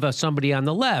fun of somebody on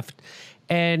the left.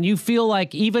 And you feel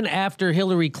like even after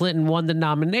Hillary Clinton won the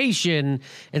nomination,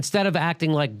 instead of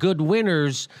acting like good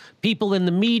winners, people in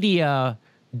the media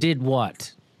did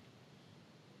what?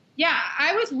 Yeah,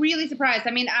 I was really surprised.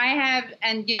 I mean,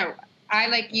 I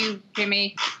like you,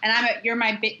 Jimmy, and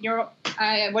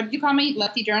what did you call me?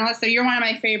 Lefty journalist. So you're one of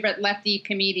my favorite lefty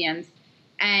comedians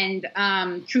and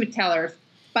truth tellers.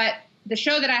 But the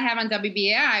show that I have on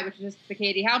WBAI, which is the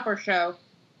Katie Halper show,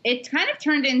 it kind of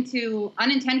turned into,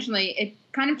 unintentionally,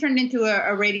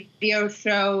 a radio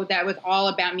show that was all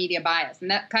about media bias.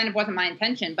 And that kind of wasn't my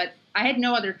intention, but I had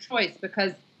no other choice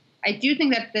because I do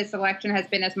think that this election has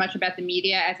been as much about the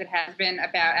media as it has been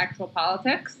about actual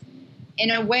politics. In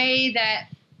a way that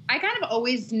I kind of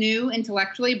always knew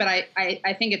intellectually, but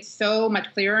I think it's so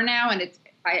much clearer now, and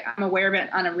I'm aware of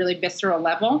it on a really visceral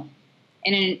level,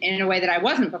 and in a way that I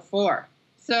wasn't before.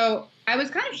 So I was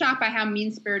kind of shocked by how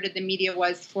mean-spirited the media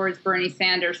was towards Bernie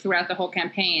Sanders throughout the whole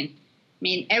campaign. I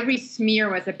mean, every smear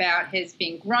was about his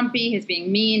being grumpy, his being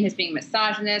mean, his being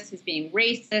misogynist, his being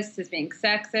racist, his being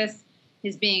sexist,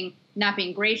 his being not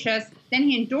being gracious. Then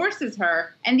he endorses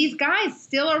her, and these guys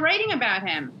still are writing about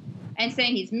him. And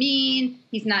saying he's mean,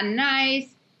 he's not nice,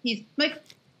 he's like,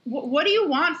 what do you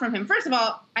want from him? First of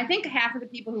all, I think half of the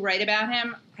people who write about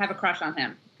him have a crush on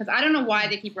him. Because I don't know why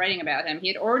they keep writing about him. He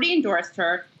had already endorsed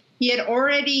her. He had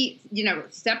already,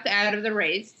 stepped out of the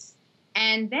race.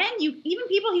 And then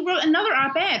he wrote another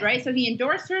op-ed, right? So he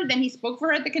endorsed her, then he spoke for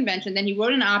her at the convention, then he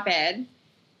wrote an op-ed.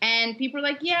 And people were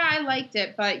like, yeah, I liked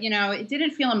it, but, it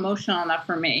didn't feel emotional enough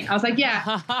for me. I was like, yeah,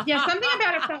 something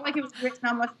about it felt like it was written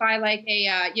almost by like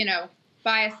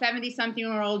by a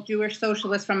 70-something-year-old Jewish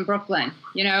socialist from Brooklyn,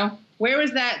 Where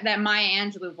was that Maya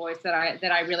Angelou voice that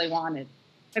I really wanted?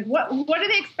 Like, what are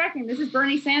they expecting? This is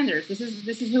Bernie Sanders. This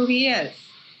is who he is.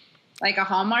 Like a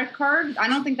Hallmark card? I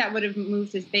don't think that would have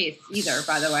moved his base either,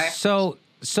 by the way. So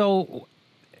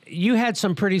you had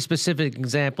some pretty specific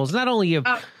examples, not only of...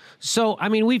 So, I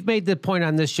mean, we've made the point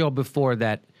on this show before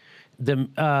that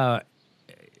the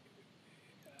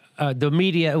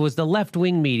media, it was the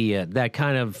left-wing media that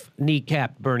kind of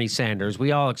kneecapped Bernie Sanders.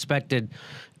 We all expected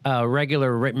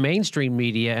regular mainstream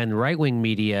media and right-wing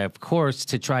media, of course,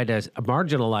 to try to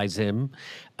marginalize him.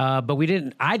 But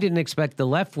I didn't expect the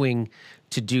left-wing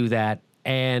to do that.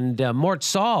 And Mort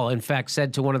Saul, in fact,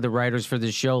 said to one of the writers for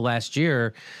the show last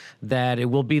year that it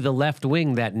will be the left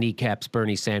wing that kneecaps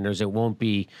Bernie Sanders. It won't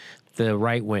be the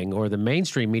right wing or the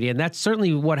mainstream media, and that's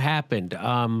certainly what happened.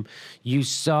 You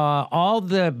saw all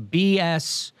the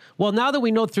BS. Well, now that we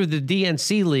know through the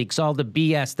DNC leaks, all the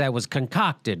BS that was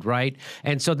concocted, right?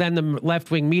 And so then the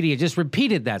left-wing media just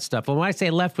repeated that stuff. And when I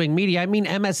say left-wing media, I mean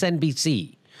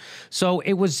MSNBC. So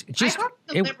it was just... I call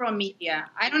it the liberal media.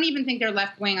 I don't even think they're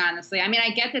left-wing, honestly. I mean, I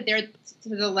get that they're to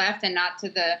the left and not to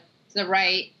the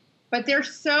right, but they're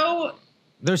so...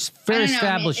 They're fair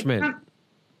establishment.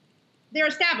 They're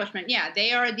establishment, yeah.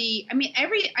 They are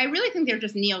I really think they're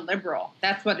just neoliberal.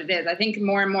 That's what it is. I think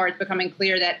more and more it's becoming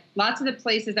clear that lots of the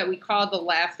places that we call the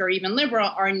left or even liberal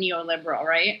are neoliberal,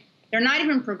 right? They're not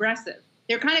even progressive.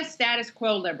 They're kind of status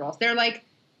quo liberals. They're like,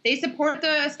 they support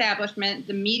the establishment,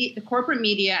 the media, the corporate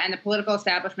media, and the political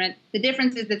establishment. The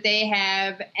difference is that they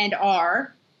have and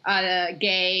are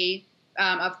gay,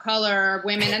 of color,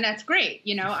 women, and that's great.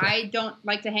 You know, I don't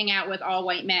like to hang out with all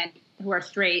white men who are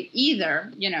straight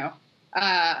either, you know.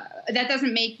 That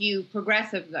doesn't make you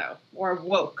progressive, though, or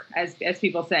woke, as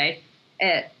people say.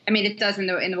 I mean, it does in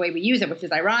the way we use it, which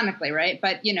is ironically, right?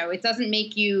 But, you know, it doesn't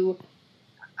make you...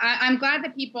 I'm glad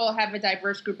that people have a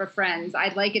diverse group of friends.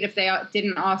 I'd like it if they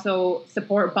didn't also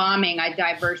support bombing a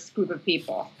diverse group of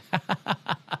people.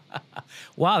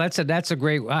 Wow, that's a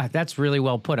great... that's really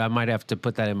well put. I might have to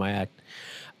put that in my act.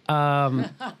 But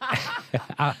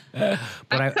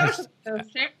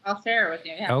I'll share it with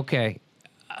you, yeah. Okay.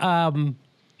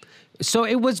 So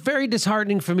it was very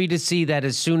disheartening for me to see that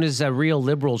as soon as a real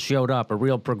liberal showed up, a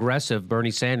real progressive, Bernie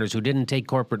Sanders, who didn't take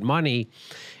corporate money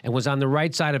and was on the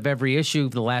right side of every issue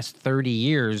for the last 30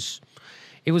 years,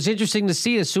 it was interesting to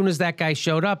see as soon as that guy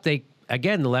showed up,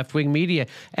 again, the left-wing media.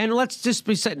 And let's just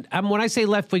be said, when I say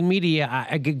left-wing media,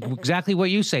 I get exactly what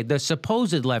you say, the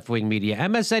supposed left-wing media,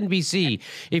 MSNBC.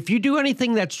 If you do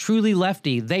anything that's truly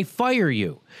lefty, they fire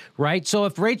you, right? So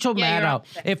if right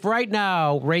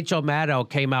now Rachel Maddow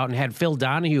came out and had Phil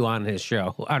Donahue on her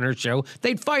show,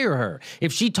 they'd fire her.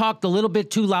 If she talked a little bit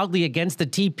too loudly against the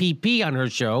TPP on her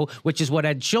show, which is what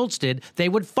Ed Schultz did, they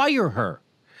would fire her.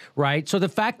 Right. So the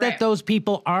fact that those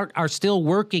people are still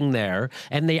working there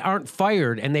and they aren't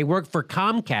fired and they work for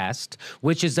Comcast,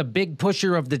 which is a big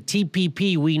pusher of the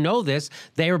TPP, we know this.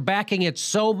 They are backing it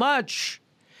so much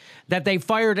that they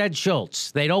fired Ed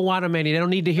Schultz. They don't want him they don't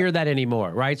need to hear that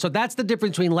anymore. Right. So that's the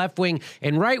difference between left wing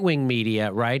and right wing media.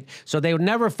 Right. So they would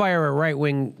never fire a right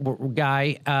wing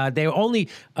guy. They only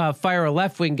fire a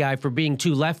left wing guy for being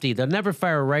too lefty. They'll never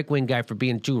fire a right wing guy for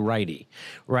being too righty.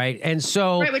 Right. And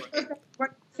so. Right, which is what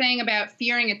saying about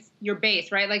fearing your base,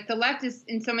 right? Like the left is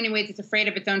in so many ways it's afraid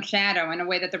of its own shadow in a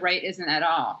way that the right isn't at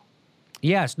all.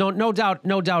 Yes, no doubt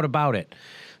about it.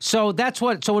 So that's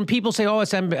what. So when people say, "Oh,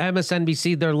 it's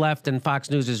MSNBC, they're left, and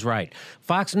Fox News is right,"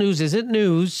 Fox News isn't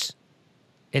news.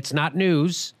 It's not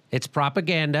news. It's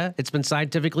propaganda. It's been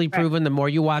scientifically proven. The more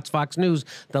you watch Fox News,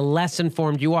 the less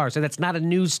informed you are. So that's not a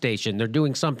news station. They're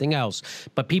doing something else.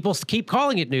 But people keep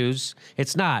calling it news.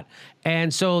 It's not.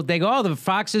 And so they go, "Oh, the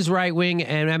Fox is right wing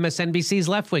and MSNBC is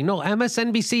left wing." No,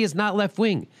 MSNBC is not left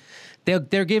wing.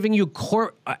 They're giving you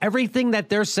everything that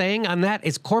they're saying on that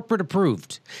is corporate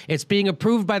approved. It's being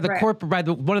approved by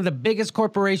one of the biggest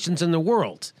corporations in the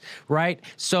world, right?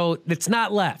 So it's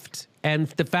not left. And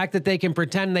the fact that they can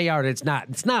pretend they are, it's not.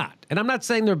 It's not. And I'm not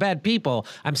saying they're bad people.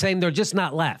 I'm saying they're just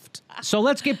not left. So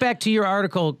let's get back to your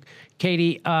article,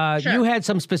 Katie. Sure. You had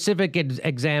some specific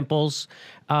examples.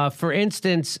 For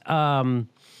instance,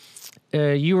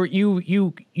 you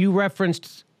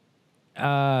referenced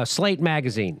Slate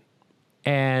magazine.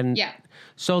 And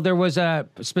so there was a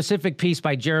specific piece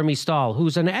by Jeremy Stahl,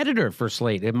 who's an editor for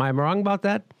Slate. Am I wrong about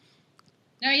that?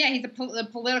 No, yeah, he's a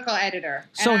political editor,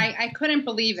 and I couldn't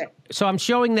believe it. So I'm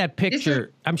showing that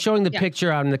picture. I'm showing the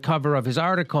picture on the cover of his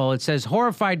article. It says,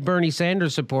 "Horrified Bernie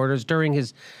Sanders supporters during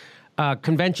his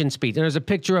convention speech." And there's a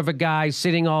picture of a guy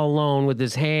sitting all alone with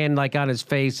his hand like on his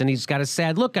face, and he's got a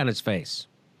sad look on his face.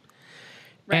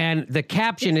 Right. And the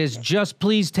caption is, "Just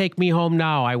please take me home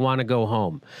now. I want to go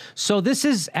home." So this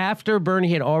is after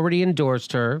Bernie had already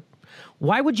endorsed her.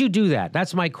 Why would you do that?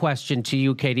 That's my question to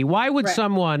you, Katie. Why would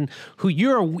someone who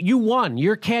you won,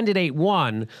 your candidate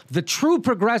won, the true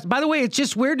progressive... By the way, it's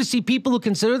just weird to see people who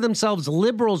consider themselves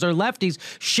liberals or lefties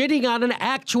shitting on an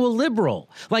actual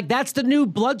liberal. Like, that's the new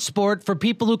blood sport for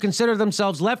people who consider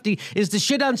themselves lefty, is to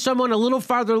shit on someone a little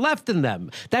farther left than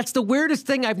them. That's the weirdest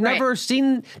thing I've never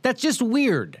seen. That's just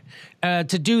weird to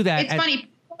do that. It's funny.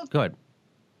 Good.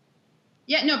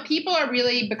 Yeah, no, people are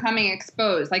really becoming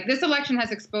exposed. Like, this election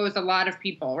has exposed a lot of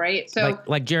people, right? So,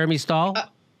 like Jeremy Stahl?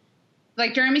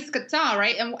 Like Jeremy Stahl,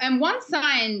 right? And one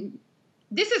sign,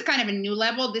 this is kind of a new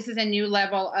level. This is a new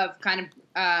level of kind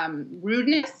of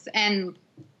rudeness and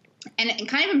and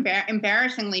kind of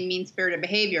embarrassingly mean-spirited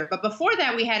behavior. But before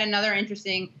that, we had another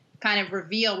interesting kind of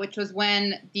reveal, which was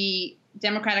when the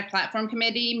Democratic Platform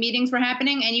Committee meetings were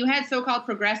happening, and you had so-called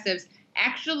progressives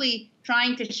actually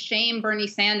trying to shame Bernie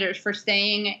Sanders for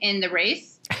staying in the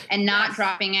race and not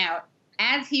dropping out,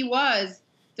 as he was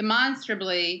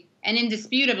demonstrably and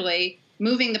indisputably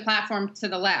moving the platform to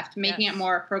the left, making it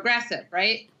more progressive,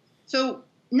 right? So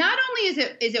not only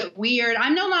is it weird,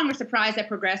 I'm no longer surprised that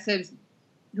progressives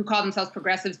who call themselves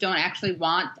progressives don't actually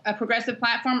want a progressive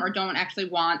platform or don't actually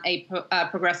want a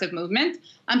progressive movement.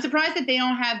 I'm surprised that they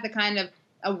don't have the kind of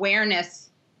awareness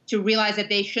to realize that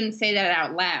they shouldn't say that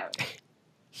out loud.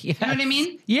 Yes. You know what I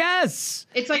mean? Yes.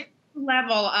 It's like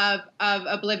level of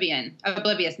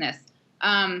obliviousness.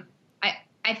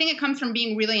 I think it comes from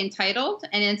being really entitled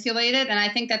and insulated, and I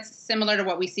think that's similar to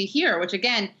what we see here, which,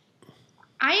 again,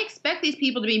 I expect these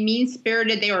people to be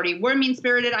mean-spirited. They already were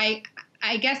mean-spirited. I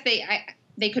guess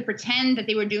they could pretend that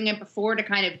they were doing it before to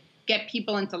kind of get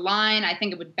people into line. I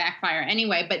think it would backfire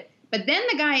anyway. But then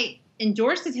the guy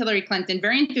endorses Hillary Clinton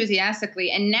very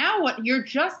enthusiastically, and now you're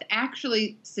just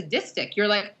actually sadistic. You're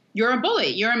like, you're a bully.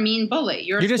 You're a mean bully.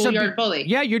 You're a schoolyard bully.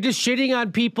 Yeah, you're just shitting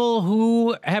on people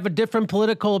who have a different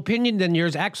political opinion than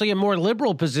yours, actually a more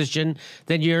liberal position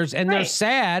than yours, and they're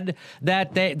sad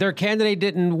that their candidate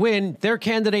didn't win. Their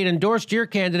candidate endorsed your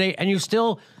candidate, and you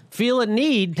still feel a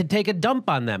need to take a dump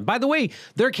on them. By the way,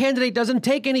 their candidate doesn't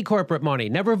take any corporate money,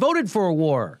 never voted for a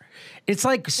war. It's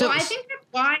like... So, well, I think that's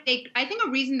why I think a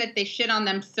reason that they shit on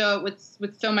them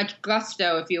with so much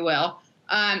gusto, if you will,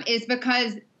 is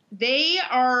because they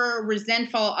are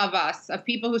resentful of us, of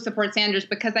people who support Sanders,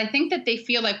 because I think that they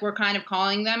feel like we're kind of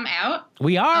calling them out.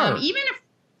 We are. Even if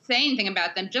we say anything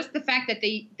about them, just the fact that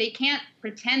they can't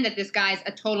pretend that this guy's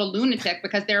a total lunatic,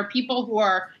 because there are people who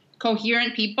are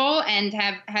coherent people and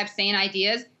have sane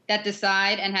ideas that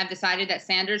have decided that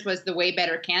Sanders was the way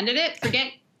better candidate.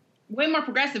 Forget way more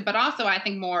progressive, but also I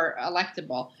think more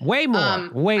electable. Way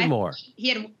more. He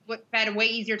had a way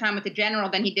easier time with the general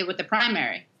than he did with the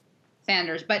primary,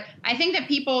 Sanders. But I think that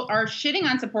people are shitting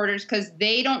on supporters because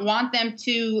they don't want them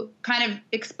to kind of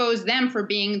expose them for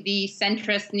being the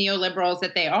centrist neoliberals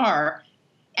that they are.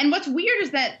 And what's weird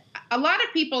is that a lot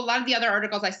of the other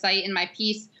articles I cite in my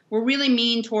piece were really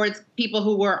mean towards people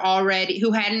who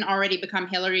hadn't already become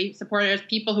Hillary supporters,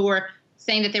 people who were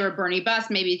saying that they were Bernie bust,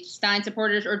 maybe Stein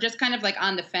supporters, or just kind of like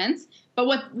on the fence. But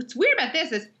what's weird about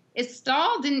this is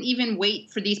Stahl didn't even wait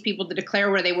for these people to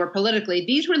declare where they were politically.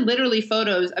 These were literally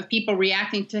photos of people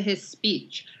reacting to his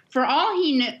speech. For all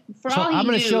he knew, I'm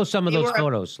going to show some of those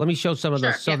photos. Let me show some of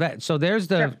those. So there's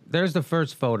the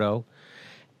first photo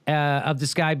of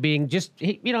this guy being just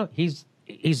he's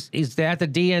at the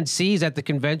DNC, he's at the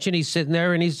convention, he's sitting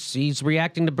there and he's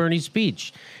reacting to Bernie's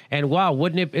speech. And wow,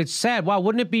 it's sad. Wow,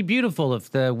 wouldn't it be beautiful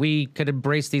if we could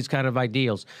embrace these kind of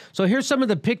ideals? So here's some of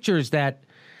the pictures that.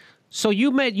 So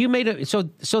you made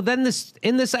then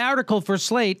in this article for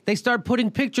Slate, they start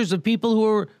putting pictures of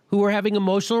people who were having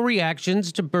emotional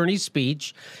reactions to Bernie's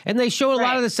speech, and they show a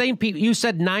lot of the same people. You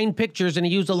said 9 pictures, and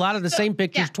he used a lot of the same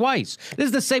pictures twice. This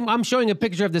is the same. I'm showing a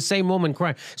picture of the same woman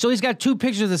crying. So he's got 2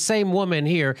 pictures of the same woman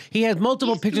here. He has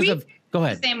multiple pictures of. Go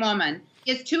ahead. The same woman.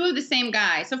 He has 2 of the same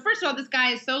guy. So first of all, this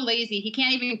guy is so lazy he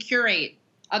can't even curate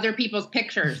other people's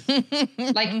pictures.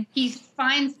 Like, he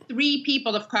finds 3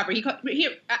 people to cover.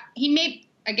 He may,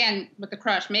 again, with the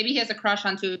crush, maybe he has a crush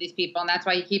on 2 of these people, and that's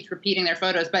why he keeps repeating their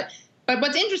photos. But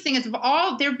what's interesting is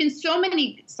there have been so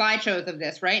many slideshows of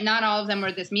this, right? Not all of them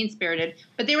were this mean-spirited,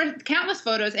 but there were countless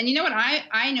photos. And you know what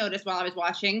I noticed while I was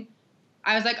watching?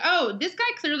 I was like, oh, this guy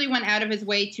clearly went out of his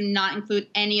way to not include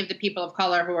any of the people of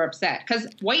color who were upset. Because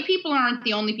white people aren't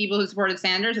the only people who supported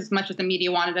Sanders, as much as the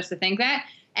media wanted us to think that.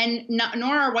 And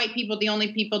nor are white people the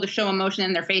only people to show emotion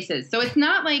in their faces. So it's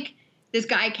not like this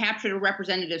guy captured a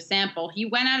representative sample. He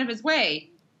went out of his way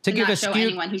to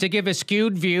give a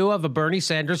skewed view of a Bernie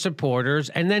Sanders supporters,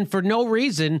 and then for no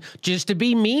reason just to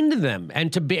be mean to them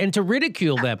and to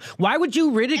ridicule them. Why would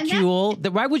you ridicule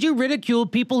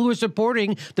people who are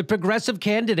supporting the progressive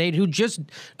candidate who just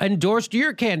endorsed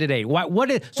your candidate?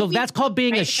 That's called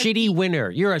being a shitty winner.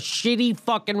 You're a shitty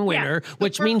fucking winner,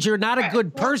 which means you're not a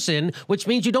good person, which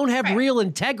means you don't have real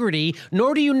integrity,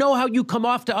 nor do you know how you come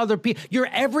off to other people. You're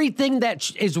everything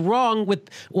that is wrong with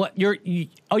what you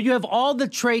have all the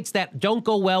traits that don't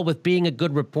go well with being a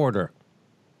good reporter.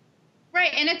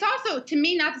 Right. And it's also, to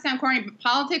me, not to sound corny, but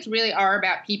politics really are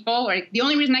about people. Like, the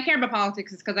only reason I care about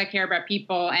politics is because I care about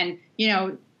people. And,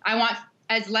 I want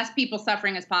as less people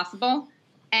suffering as possible.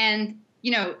 And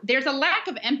there's a lack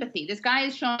of empathy. This guy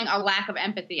is showing a lack of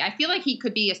empathy. I feel like he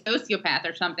could be a sociopath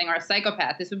or something, or a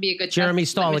psychopath. This would be a good Jeremy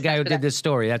Stahl, the guy who did this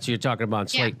story. That's what you're talking about,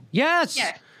 Slate. Yeah.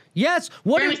 Yes.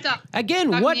 What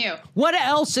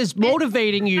else is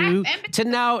motivating you to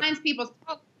now? People's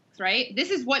politics, right? This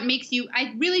is what makes you.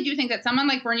 I really do think that someone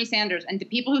like Bernie Sanders and the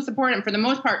people who support him, for the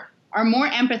most part, are more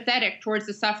empathetic towards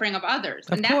the suffering of others.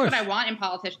 And that's what I want in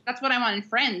politicians. That's what I want in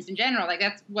friends in general. Like,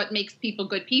 that's what makes people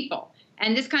good people.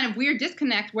 And this kind of weird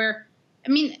disconnect where,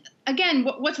 again,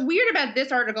 what's weird about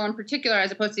this article in particular,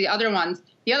 as opposed to the other ones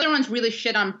really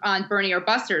shit on Bernie or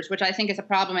busters, which I think is a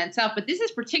problem in itself. But this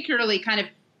is particularly kind of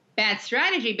bad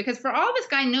strategy, because for all this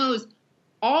guy knows,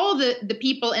 all the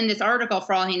people in this article,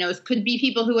 for all he knows, could be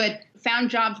people who had found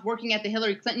jobs working at the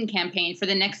Hillary Clinton campaign for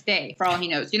the next day, for all he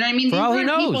knows. You know what I mean? For all he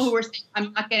knows. These were people who were saying,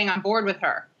 I'm not getting on board with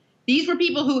her. These were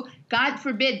people who, God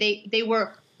forbid, they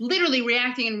were literally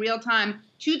reacting in real time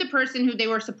to the person who they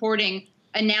were supporting,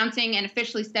 announcing and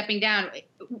officially stepping down.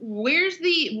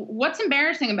 What's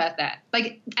embarrassing about that?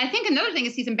 Like, I think another thing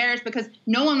is he's embarrassed because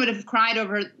no one would have cried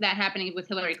over that happening with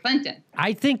Hillary Clinton.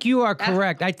 I think you are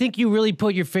correct. I think you really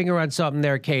put your finger on something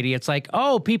there, Katie. It's like,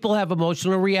 people have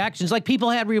emotional reactions. Like, people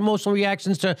had emotional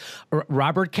reactions to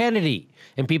Robert Kennedy,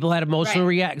 and people had emotional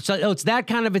reactions. So it's that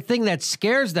kind of a thing that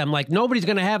scares them. Like, nobody's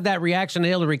going to have that reaction to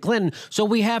Hillary Clinton, so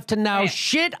we have to now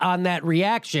shit on that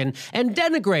reaction and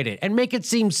denigrate it and make it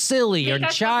seem silly or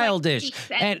childish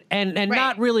and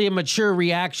not really a mature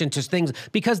reaction to things.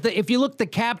 Because if you look the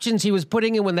captions he was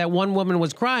putting in when that one woman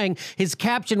was crying, his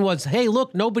caption was, hey,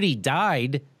 look, nobody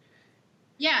died.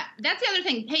 Yeah, that's the other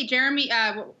thing. Hey, Jeremy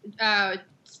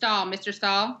Stahl, Mr.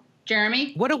 Stahl,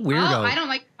 Jeremy. What a weirdo. I don't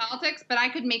like politics, but I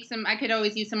could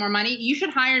always use some more money. You should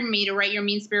hire me to write your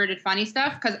mean-spirited funny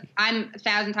stuff, because I'm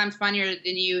 1,000 times funnier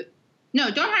than you. No,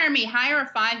 don't hire me. Hire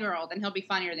a 5-year-old, and he'll be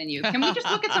funnier than you. Can we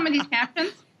just look at some of these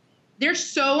captions? They're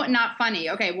so not funny.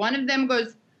 Okay, one of them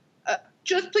goes,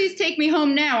 just please take me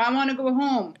home now. I want to go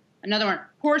home. Another one,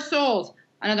 poor souls.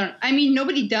 Another one,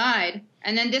 nobody died.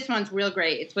 And then this one's real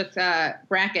great. It's with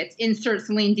brackets, insert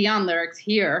Celine Dion lyrics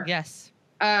here. Yes.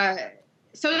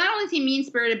 So not only is he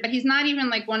mean-spirited, but he's not even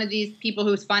like one of these people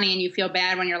who's funny and you feel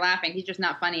bad when you're laughing. He's just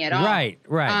not funny at all.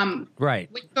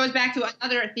 Right. Which goes back to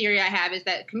another theory I have, is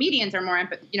that comedians are more,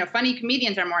 funny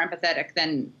comedians are more empathetic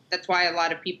than, that's why a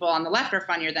lot of people on the left are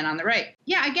funnier than on the right.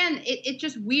 Yeah, again, it's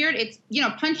just weird. It's,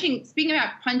 punching, speaking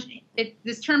about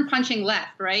this term punching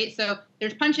left, right? So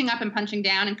there's punching up and punching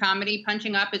down in comedy.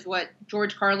 Punching up is what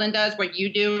George Carlin does, what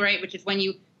you do, right? Which is when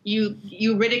you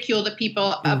ridicule the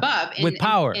people above with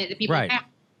power, the people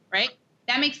right?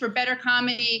 That makes for better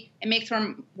comedy. It makes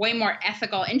for way more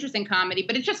ethical, interesting comedy,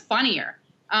 but it's just funnier.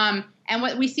 And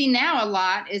what we see now a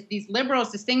lot is these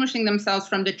liberals distinguishing themselves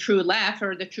from the true left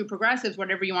or the true progressives,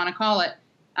 whatever you want to call it.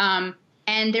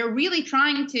 And they're really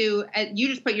trying to, you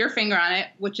just put your finger on it,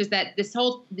 which is that this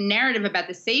whole narrative about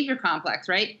the savior complex,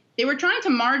 right? They were trying to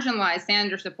marginalize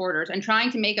Sanders supporters and trying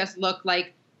to make us look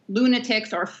like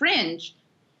lunatics or fringe,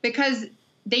 because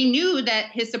they knew that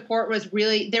his support was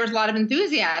really, there was a lot of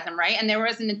enthusiasm, right? And there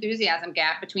was an enthusiasm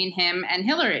gap between him and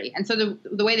Hillary. And so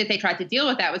the way that they tried to deal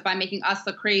with that was by making us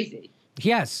look crazy.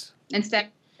 Yes. Instead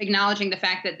of acknowledging the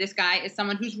fact that this guy is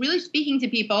someone who's really speaking to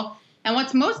people. And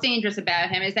what's most dangerous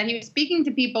about him is that he was speaking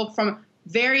to people from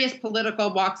various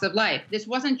political walks of life. This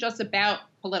wasn't just about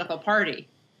political party,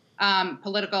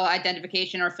 political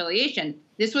identification or affiliation.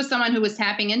 This was someone who was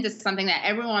tapping into something that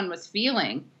everyone was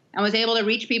feeling, and was able to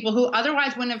reach people who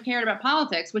otherwise wouldn't have cared about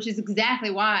politics, which is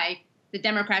exactly why the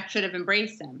Democrats should have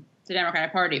embraced him, the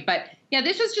Democratic Party. But yeah,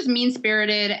 this was just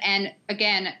mean-spirited. And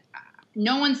again,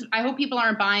 I hope people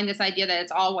aren't buying this idea that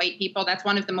it's all white people. That's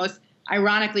one of the most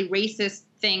ironically racist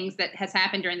things that has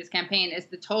happened during this campaign, is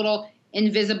the total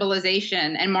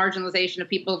invisibilization and marginalization of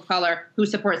people of color who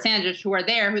support Sanders, who are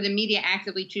there, who the media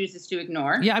actively chooses to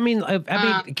ignore.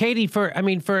 Yeah, Katie, for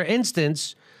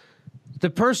instance, the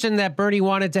person that Bernie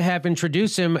wanted to have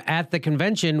introduce him at the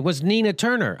convention was Nina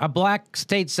Turner, a black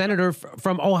state senator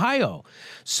from Ohio.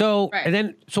 So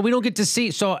so we don't get to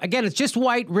see. So again, it's just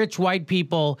rich white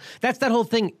people. That's that whole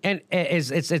thing, and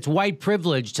it's white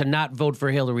privilege to not vote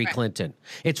for Hillary Clinton.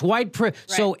 It's white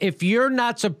So if you're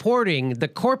not supporting the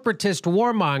corporatist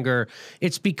warmonger,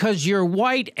 it's because you're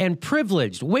white and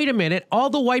privileged. Wait a minute, all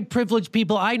the white privileged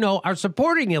people I know are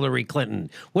supporting Hillary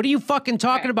Clinton. What are you fucking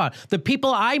talking about? The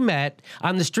people I met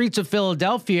on the streets of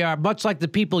Philadelphia are much like the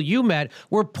people you met,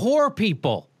 were poor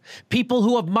people. People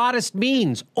who have modest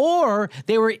means, or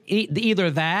they were either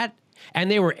that,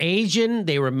 and they were Asian,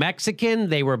 they were Mexican,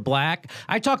 they were black.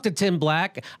 I talked to Tim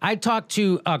Black. I talked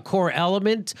to Core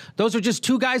Element. Those are just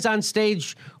two guys on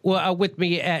stage with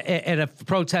me at a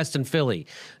protest in Philly.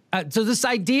 So this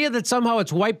idea that somehow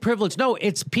it's white privilege, no,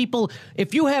 it's people.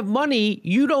 If you have money,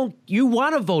 you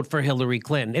want to vote for Hillary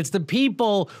Clinton. It's the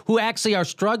people who actually are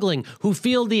struggling, who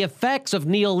feel the effects of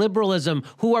neoliberalism,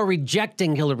 who are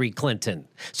rejecting Hillary Clinton.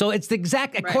 So it's the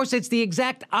exact, of course, it's the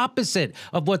exact opposite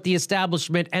of what the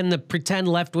establishment and the pretend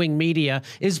left-wing media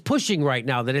is pushing right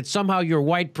now, that it's somehow your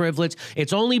white privilege.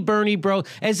 It's only Bernie, bro,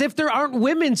 as if there aren't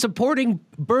women supporting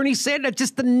Bernie Sanders.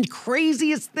 Just the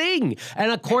craziest thing.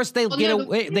 And of course, they get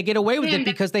away with it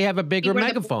because they have a bigger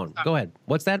megaphone. Go ahead.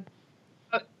 What's that?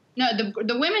 No,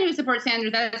 the women who support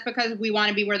Sanders, that's because we want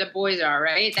to be where the boys are,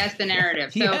 right? That's the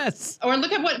narrative. So, yes. Or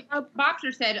look at what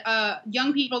Boxer said.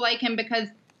 Young people like him because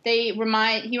he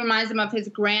reminds them of his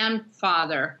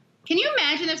grandfather. Can you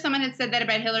imagine if someone had said that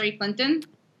about Hillary Clinton?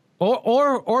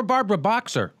 Or Barbara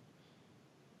Boxer.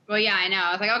 Well, yeah, I know.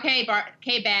 I was like,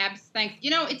 okay, Babs, thanks.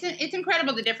 You know, it's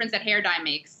incredible the difference that hair dye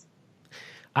makes.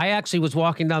 I actually was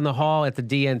walking down the hall at the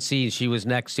DNC. She was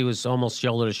next. She was almost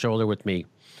shoulder to shoulder with me.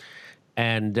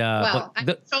 And I'm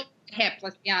so hip.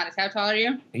 Let's be honest. How tall are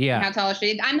you? Yeah. And how tall is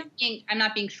she? I'm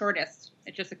not being shortest.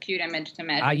 It's just a cute image to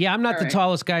imagine. Yeah, I'm not the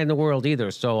tallest guy in the world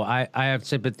either. So I have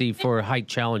sympathy for height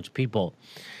challenged people.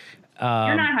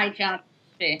 You're not height challenged.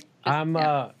 I'm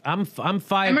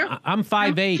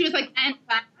 5'8". She was like 10.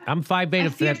 I'm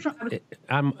 5'8".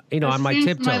 I'm on my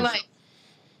tiptoes.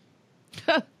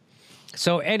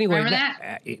 So anyway,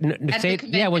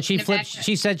 when she flipped,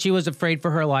 she said she was afraid for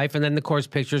her life, and then of course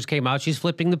pictures came out. She's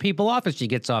flipping the people off as she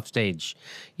gets off stage.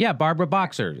 Yeah, Barbara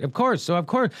Boxer, of course. So of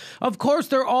course,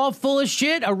 they're all full of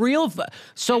shit.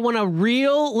 So when a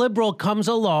real liberal comes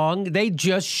along, they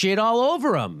just shit all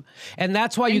over them, and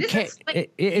that's why you can't.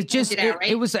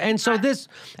 It was, and so this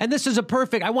is a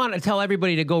perfect. I want to tell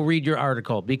everybody to go read your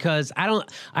article because I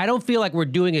don't feel like we're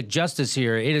doing it justice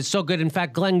here. It is so good. In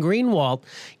fact, Glenn Greenwald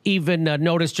even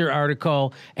noticed your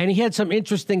artical, and he had some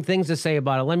interesting things to say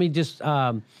about it. Let me just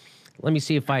let me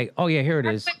see if I. Oh yeah, here it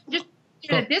is. This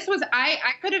was I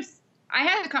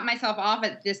had to cut myself off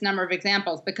at this number of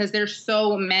examples because there's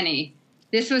so many.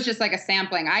 This was just like a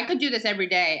sampling. I could do this every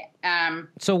day. I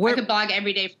could blog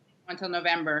every day until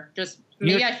November.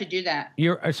 Maybe I should do that.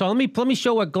 So let me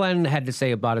show what Glenn had to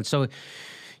say about it. So.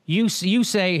 You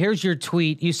say, here's your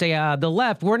tweet. You say, the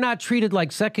left, we're not treated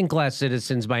like second-class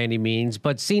citizens by any means,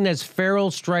 but seen as feral,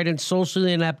 strident,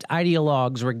 socially inept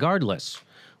ideologues regardless,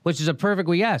 which is a perfect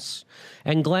yes.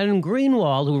 And Glenn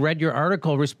Greenwald, who read your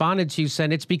article, responded to you,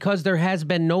 said, it's because there has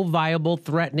been no viable,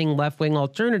 threatening left-wing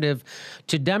alternative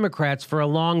to Democrats for a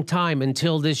long time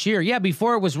until this year. Yeah,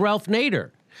 before it was Ralph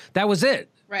Nader. That was it.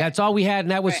 Right. That's all we had,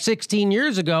 and that was 16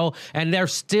 years ago, and they're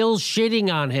still shitting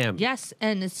on him. Yes,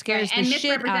 and it scares the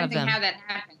shit out of them. And misrepresenting how that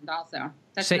happened also.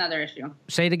 That's another issue.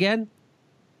 Say it again?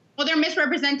 Well, they're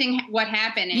misrepresenting what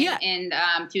happened in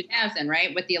 2000,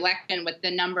 right, with the election, with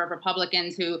the number of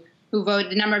Republicans who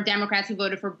voted, the number of Democrats who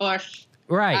voted for Bush.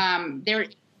 Right.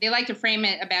 They like to frame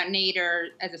it about Nader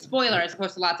as a spoiler as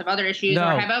opposed to lots of other issues. No.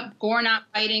 Or how about Gore not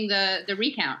fighting the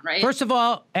recount, right? First of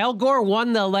all, Al Gore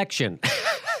won the election.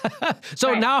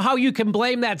 So now how you can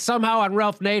blame that somehow on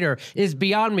Ralph Nader is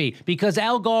beyond me, because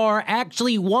Al Gore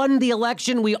actually won the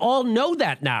election. We all know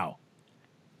that now.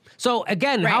 So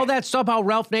again, how that's somehow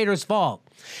Ralph Nader's fault.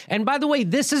 And by the way,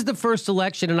 this is the first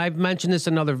election, and I've mentioned this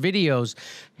in other videos.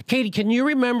 Katie, can you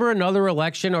remember another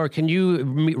election, or can you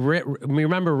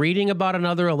remember reading about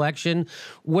another election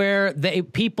where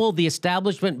the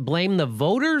establishment, blame the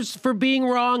voters for being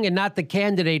wrong and not the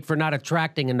candidate for not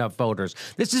attracting enough voters?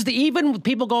 This is even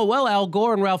people go, well, Al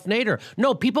Gore and Ralph Nader.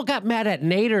 No, people got mad at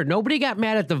Nader. Nobody got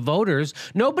mad at the voters.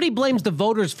 Nobody blames the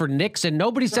voters for Nixon.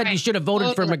 Nobody said you should have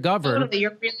voted for McGovern.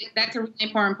 That's a really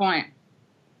important point.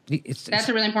 That's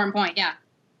a really important point, yeah.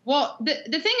 Well, the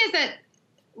thing is that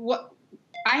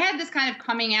I had this kind of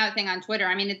coming out thing on Twitter.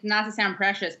 I mean, it's not to sound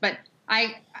precious, but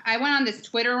I went on this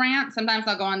Twitter rant. Sometimes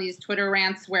I'll go on these Twitter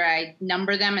rants where I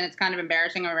number them, and it's kind of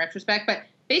embarrassing in retrospect. But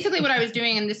basically what I was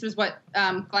doing, and this was what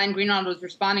Glenn Greenwald was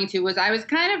responding to, was I was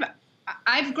kind of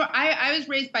I was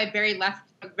raised by a very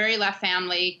left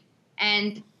family,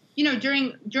 and you know,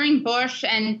 during Bush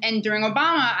and during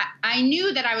Obama, I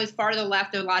knew that I was far to the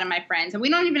left of a lot of my friends. And we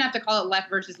don't even have to call it left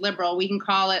versus liberal. We can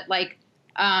call it like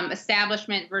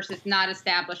establishment versus not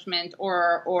establishment,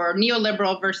 or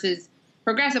neoliberal versus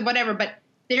progressive, whatever. But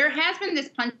there has been this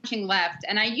punching left.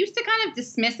 And I used to kind of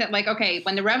dismiss it like, okay,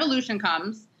 when the revolution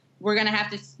comes, we're going to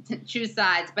have to choose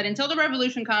sides. But until the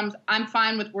revolution comes, I'm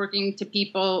fine with working with the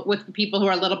people who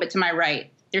are a little bit to my right.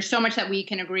 There's so much that we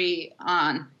can agree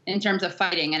on in terms of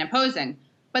fighting and opposing.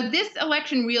 But this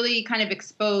election really kind of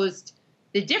exposed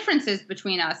the differences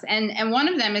between us. And one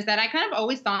of them is that I kind of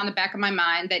always thought in the back of my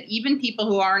mind that even people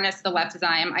who aren't as to the left as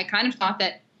I am, I kind of thought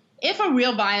that if a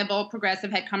real viable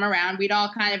progressive had come around, we'd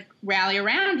all kind of rally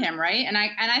around him, right? And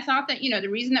I thought that, the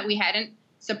reason that we hadn't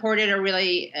supported a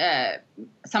really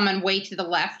someone way to the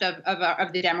left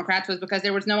of the Democrats was because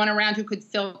there was no one around who could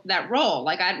fill that role.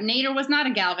 Like Nader was not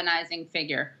a galvanizing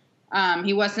figure.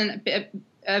 He wasn't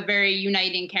a very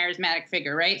uniting, charismatic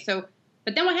figure, right? So,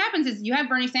 but then what happens is you have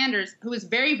Bernie Sanders, who is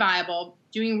very viable,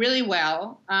 doing really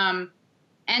well,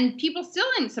 and people still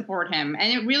didn't support him.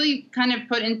 And it really kind of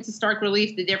put into stark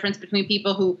relief the difference between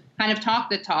people who kind of talk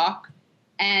the talk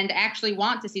and actually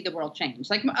want to see the world change.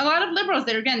 Like a lot of liberals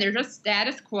that, again, they're just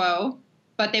status quo,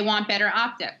 but they want better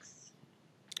optics.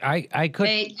 I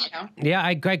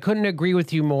couldn't agree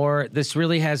with you more. This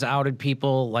really has outed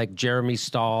people like Jeremy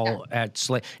Stahl at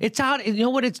Slate. It's out. You know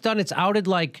what it's done? It's outed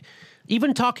like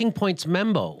even Talking Points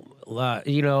Membo.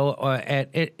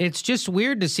 It's just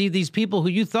weird to see these people who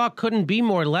you thought couldn't be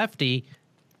more lefty.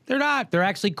 They're not. They're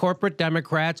actually corporate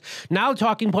Democrats. Now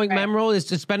Talking Point Memorial is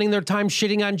spending their time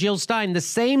shitting on Jill Stein. The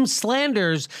same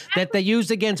slanders that they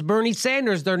used against Bernie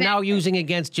Sanders, they're now using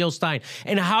against Jill Stein.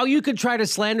 And how you could try to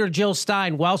slander Jill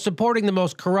Stein while supporting the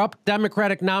most corrupt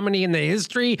Democratic nominee in the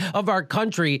history of our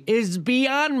country is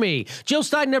beyond me. Jill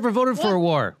Stein never voted for a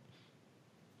war.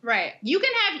 Right. You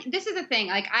can have, this is the thing,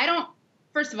 like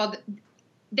first of all,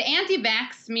 the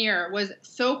anti-vax smear was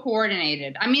so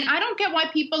coordinated. I mean, I don't get why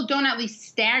people don't at least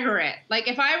stagger it. Like,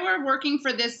 if I were working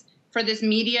for this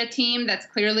media team that's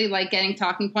clearly like getting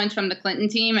talking points from the Clinton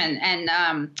team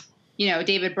and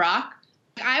David Brock,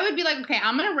 I would be like, okay,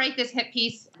 I'm going to write this hit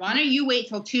piece. Why don't you wait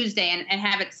till Tuesday and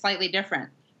have it slightly different?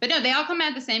 But no, they all come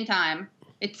out at the same time.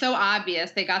 It's so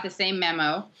obvious. They got the same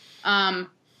memo. And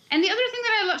the other thing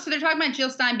that I love, so they're talking about Jill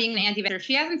Stein being an anti-vaxxer.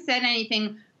 She hasn't said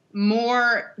anything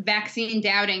more vaccine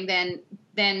doubting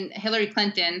than Hillary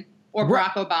Clinton or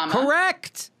Barack Obama.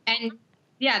 Correct. And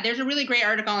yeah, there's a really great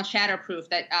article on Shatterproof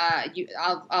that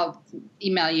I'll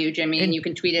email you, Jimmy, and you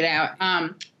can tweet it out.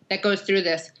 That goes through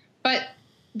this. But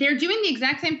they're doing the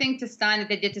exact same thing to Stein that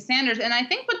they did to Sanders. And I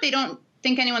think what they don't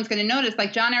think anyone's going to notice,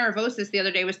 like John Aravosis the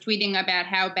other day was tweeting about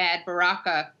how bad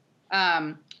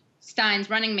Stein's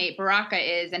running mate Baraka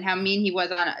is and how mean he was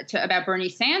about Bernie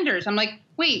Sanders. I'm like,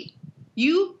 wait.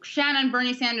 You shat on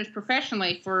Bernie Sanders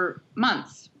professionally for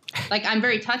months. Like, I'm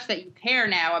very touched that you care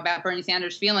now about Bernie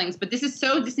Sanders' feelings, but this is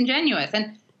so disingenuous.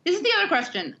 And this is the other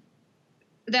question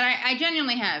that I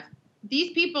genuinely have.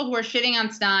 These people who are shitting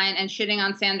on Stein and shitting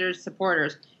on Sanders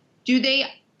supporters, do they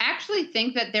actually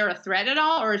think that they're a threat at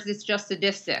all, or is this just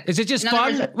sadistic? Is it just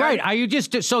fun? Right. Are you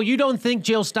just, so you don't think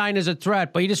Jill Stein is a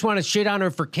threat, but you just want to shit on her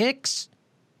for kicks?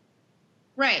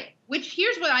 Right. Which,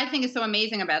 here's what I think is so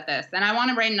amazing about this. And I want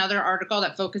to write another article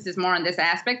that focuses more on this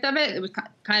aspect of it. It was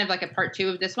kind of like a part 2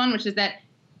 of this one, which is that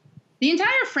the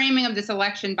entire framing of this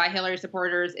election by Hillary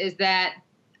supporters is that,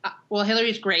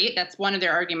 Hillary's great. That's one of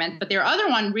their arguments. But their other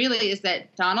one really is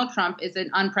that Donald Trump is an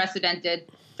unprecedented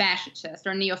fascist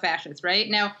or neo-fascist, right?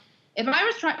 Now, if I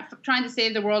was trying to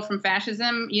save the world from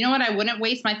fascism, you know what I wouldn't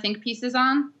waste my think pieces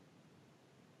on?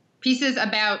 Pieces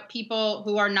about people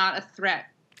who are not a threat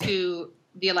to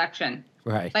the election.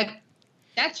 Right. Like,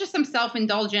 that's just some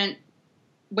self-indulgent,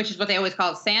 which is what they always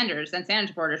call Sanders and Sanders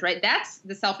supporters, right? That's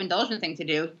the self-indulgent thing to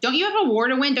do. Don't you have a war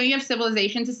to win? Don't you have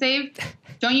civilization to save?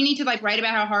 Don't you need to write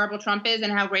about how horrible Trump is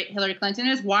and how great Hillary Clinton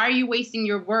is? Why are you wasting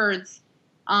your words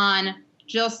on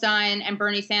Jill Stein and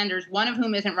Bernie Sanders, one of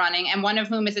whom isn't running and one of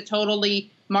whom is a totally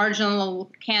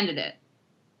marginal candidate?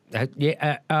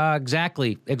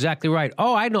 Exactly right.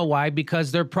 Oh, I know why.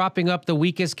 Because they're propping up the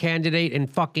weakest candidate in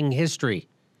fucking history.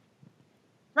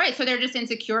 Right. So they're just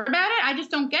insecure about it. I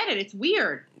just don't get it. It's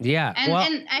weird. Yeah.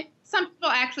 And some people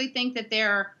actually think that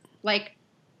they're like,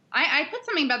 I put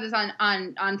something about this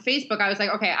on Facebook. I was like,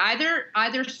 okay,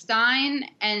 either Stein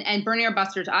and Bernie are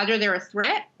busters. Either they're a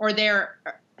threat or they're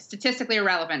statistically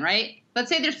irrelevant, right? Let's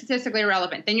say they're statistically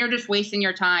irrelevant. Then you're just wasting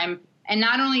your time. And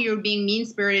not only you're being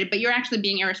mean-spirited, but you're actually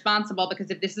being irresponsible, because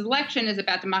if this election is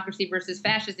about democracy versus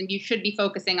fascism, you should be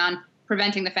focusing on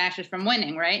preventing the fascists from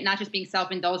winning, right? Not just being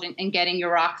self-indulgent and getting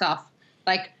your rocks off,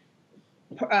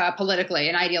 politically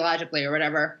and ideologically or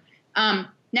whatever.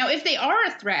 Now, if they are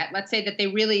a threat, let's say that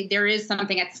there is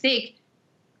something at stake,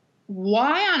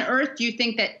 why on earth do you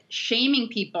think that shaming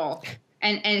people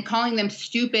and calling them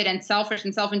stupid and selfish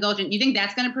and self-indulgent, you think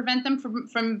that's going to prevent them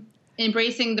from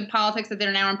embracing the politics that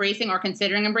they're now embracing or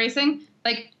considering embracing?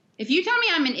 Like, if you tell me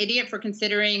I'm an idiot for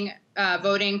considering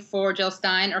voting for Jill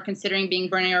Stein or considering being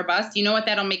Bernie or bust, you know what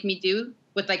that'll make me do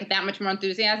with that much more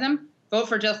enthusiasm? Vote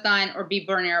for Jill Stein or be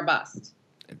Bernie or bust.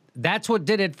 That's what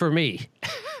did it for me.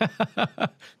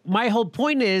 My whole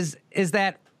point is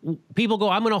that people go,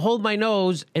 I'm going to hold my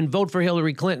nose and vote for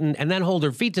Hillary Clinton and then hold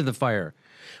her feet to the fire.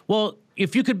 Well,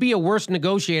 if you could be a worse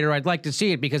negotiator, I'd like to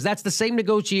see it, because that's the same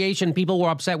negotiation people were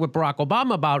upset with Barack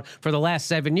Obama about for the last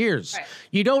 7 years. Right.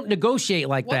 You don't negotiate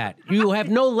like that. You have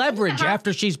no leverage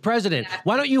after she's president.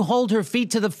 Why don't you hold her feet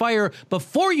to the fire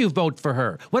before you vote for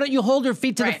her? Why don't you hold her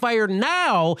feet to the fire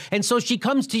now, and so she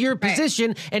comes to your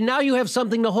position, and now you have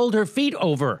something to hold her feet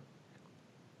over?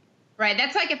 Right.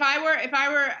 That's like if I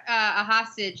were a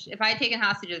hostage, if I had taken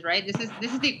hostages, right? This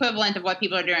is the equivalent of what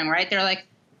people are doing, right? They're like,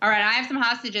 all right, I have some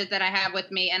hostages that I have with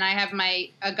me, and I have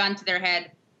a gun to their head.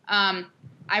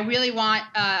 I really want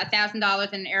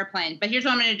 $1,000 in an airplane, but here's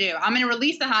what I'm going to do. I'm going to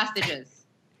release the hostages,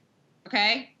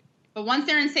 okay? But once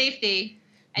they're in safety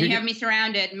and you have me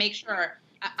surrounded, make sure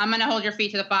I'm going to hold your feet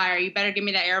to the fire. You better give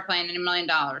me that airplane and $1 million.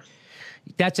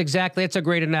 That's a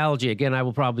great analogy. Again, I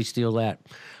will probably steal that.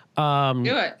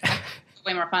 Do it.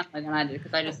 Way more fun than I did,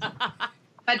 because I just.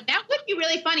 But that would be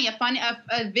really funny.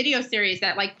 A video series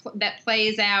that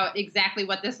plays out exactly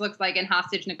what this looks like in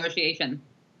hostage negotiation.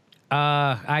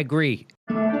 I agree.